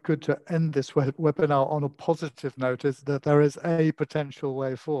quite good to end this webinar on a positive note, is that there is a potential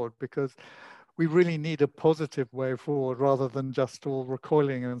way forward, because we really need a positive way forward rather than just all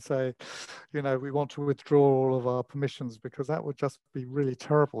recoiling and say, we want to withdraw all of our permissions, because that would just be really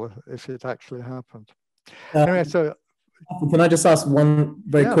terrible if it actually happened. Anyway, so... Can I just ask one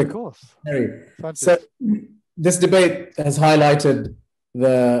very quick? Of course. Harry, so this debate has highlighted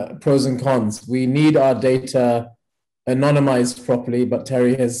the pros and cons. We need our data anonymized properly, but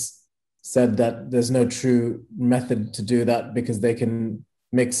Terry has said that there's no true method to do that because they can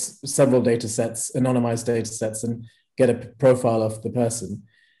mix several data sets, anonymized data sets, and get a profile of the person.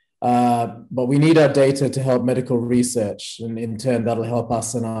 But we need our data to help medical research, and in turn, that'll help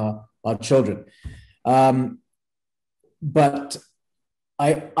us and our children. But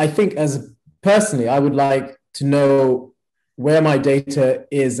I think personally, I would like to know where my data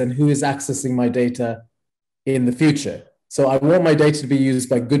is and who is accessing my data in the future. So I want my data to be used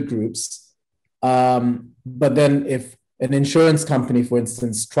by good groups. But then if an insurance company, for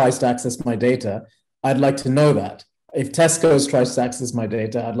instance, tries to access my data, I'd like to know that. If Tesco's tries to access my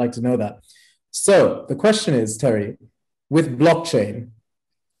data, I'd like to know that. So the question is, Terry, with blockchain,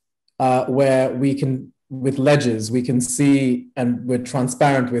 where we can, with ledgers, we can see, and we're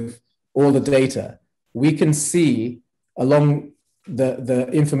transparent with all the data, we can see along the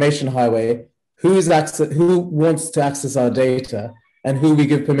information highway who wants to access our data and who we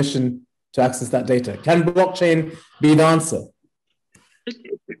give permission to access that data. Can blockchain be the answer?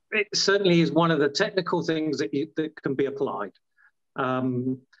 It certainly is one of the technical things that can be applied.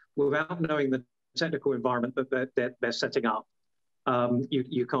 Without knowing the technical environment that they're setting up,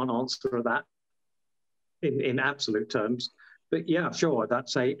 you can't answer that in absolute terms. But yeah, sure,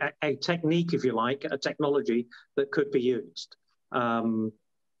 that's a technique, if you like, a technology that could be used.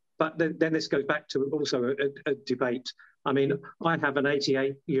 But then this goes back to also a debate. I mean, I have an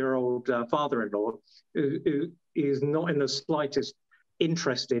 88-year-old father-in-law who is not in the slightest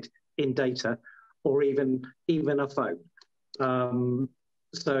interested in data or even a phone.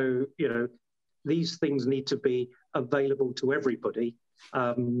 So, these things need to be available to everybody,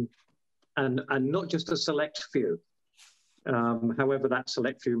 and not just a select few, however that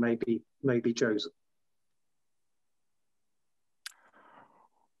select few may be chosen.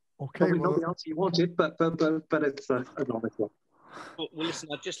 Okay, probably not the answer you wanted, but it's a honest one. Well, listen,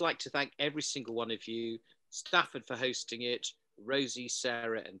 I'd just like to thank every single one of you, Stafford for hosting it, Rosie,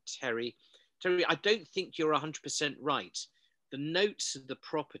 Sarah, and Terry. Terry, I don't think you're 100% right. The notes are the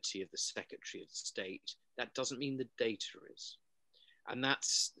property of the Secretary of State. That doesn't mean the data is. And that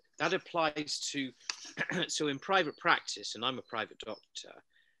applies to, so in private practice, and I'm a private doctor,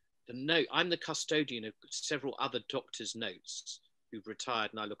 I'm the custodian of several other doctors' notes who've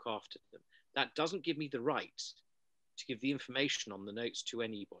retired, and I look after them. That doesn't give me the right to give the information on the notes to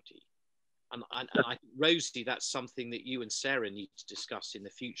anybody. And I think, Rosie, that's something that you and Sarah need to discuss in the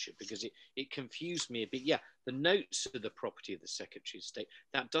future, because it confused me a bit. Yeah, the notes are the property of the Secretary of State.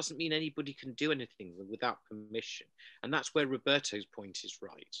 That doesn't mean anybody can do anything without permission. And that's where Roberto's point is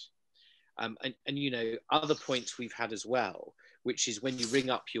right. And you know, other points we've had as well, which is when you ring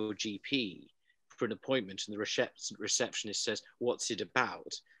up your GP for an appointment and the receptionist says, "What's it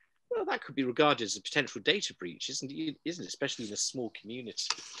about?" Well, that could be regarded as a potential data breach, isn't it? Especially in a small community.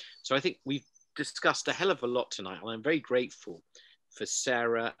 So I think we've discussed a hell of a lot tonight, and I'm very grateful for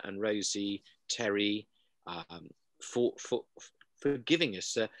Sarah and Rosie, Terry, for giving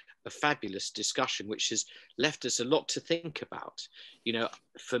us a fabulous discussion, which has left us a lot to think about. You know,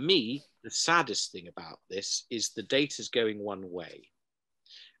 for me, the saddest thing about this is the data's going one way.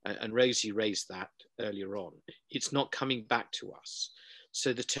 And Rosie raised that earlier on. It's not coming back to us.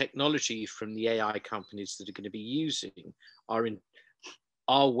 So the technology from the AI companies that are going to be using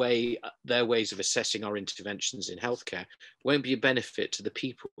their ways of assessing our interventions in healthcare won't be a benefit to the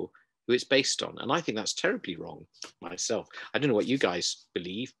people who it's based on. And I think that's terribly wrong myself. I don't know what you guys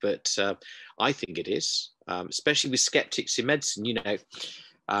believe, but I think it is, especially with skeptics in medicine. You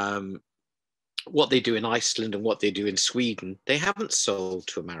know, what they do in Iceland and what they do in Sweden, they haven't sold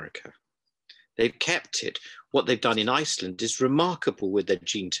to America. They've kept it. What they've done in Iceland is remarkable with their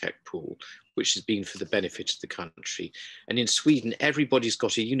gene tech pool, which has been for the benefit of the country. And in Sweden, everybody's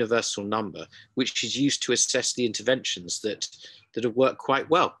got a universal number, which is used to assess the interventions that have worked quite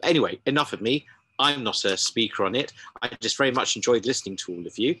well. Anyway, enough of me. I'm not a speaker on it. I just very much enjoyed listening to all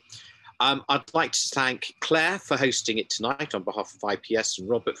of you. I'd like to thank Claire for hosting it tonight on behalf of IPS, and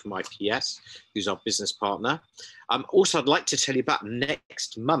Robert from IPS, who's our business partner. Also, I'd like to tell you about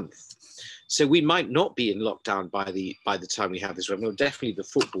next month. So we might not be in lockdown by the time we have this webinar. Definitely the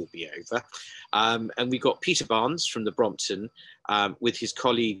football will be over. And we've got Peter Barnes from the Brompton with his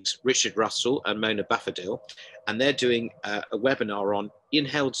colleagues Richard Russell and Mona Baffadil. And they're doing a webinar on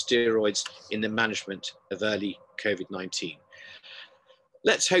inhaled steroids in the management of early COVID-19.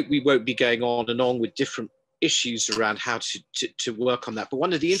 Let's hope we won't be going on and on with different issues around how to work on that. But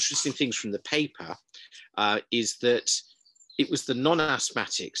one of the interesting things from the paper is that it was the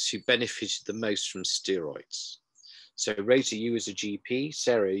non-asthmatics who benefited the most from steroids. So Rosie, you as a GP,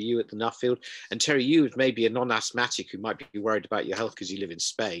 Sarah, you at the Nuffield, and Terry, you as maybe a non-asthmatic who might be worried about your health because you live in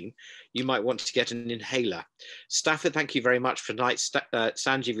Spain, you might want to get an inhaler. Stafford, thank you very much for tonight.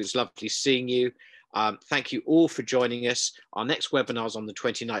 Sanjeev, it was lovely seeing you. Thank you all for joining us. Our next webinar is on the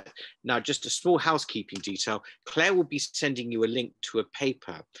 29th. Now, just a small housekeeping detail. Claire will be sending you a link to a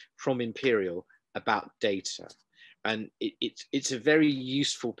paper from Imperial about data. And it's a very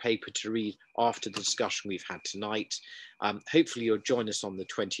useful paper to read after the discussion we've had tonight. Hopefully you'll join us on the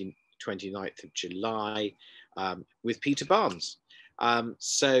 29th of July with Peter Barnes.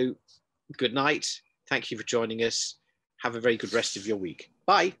 So good night. Thank you for joining us. Have a very good rest of your week.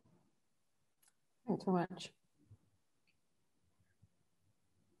 Bye. Thanks so much.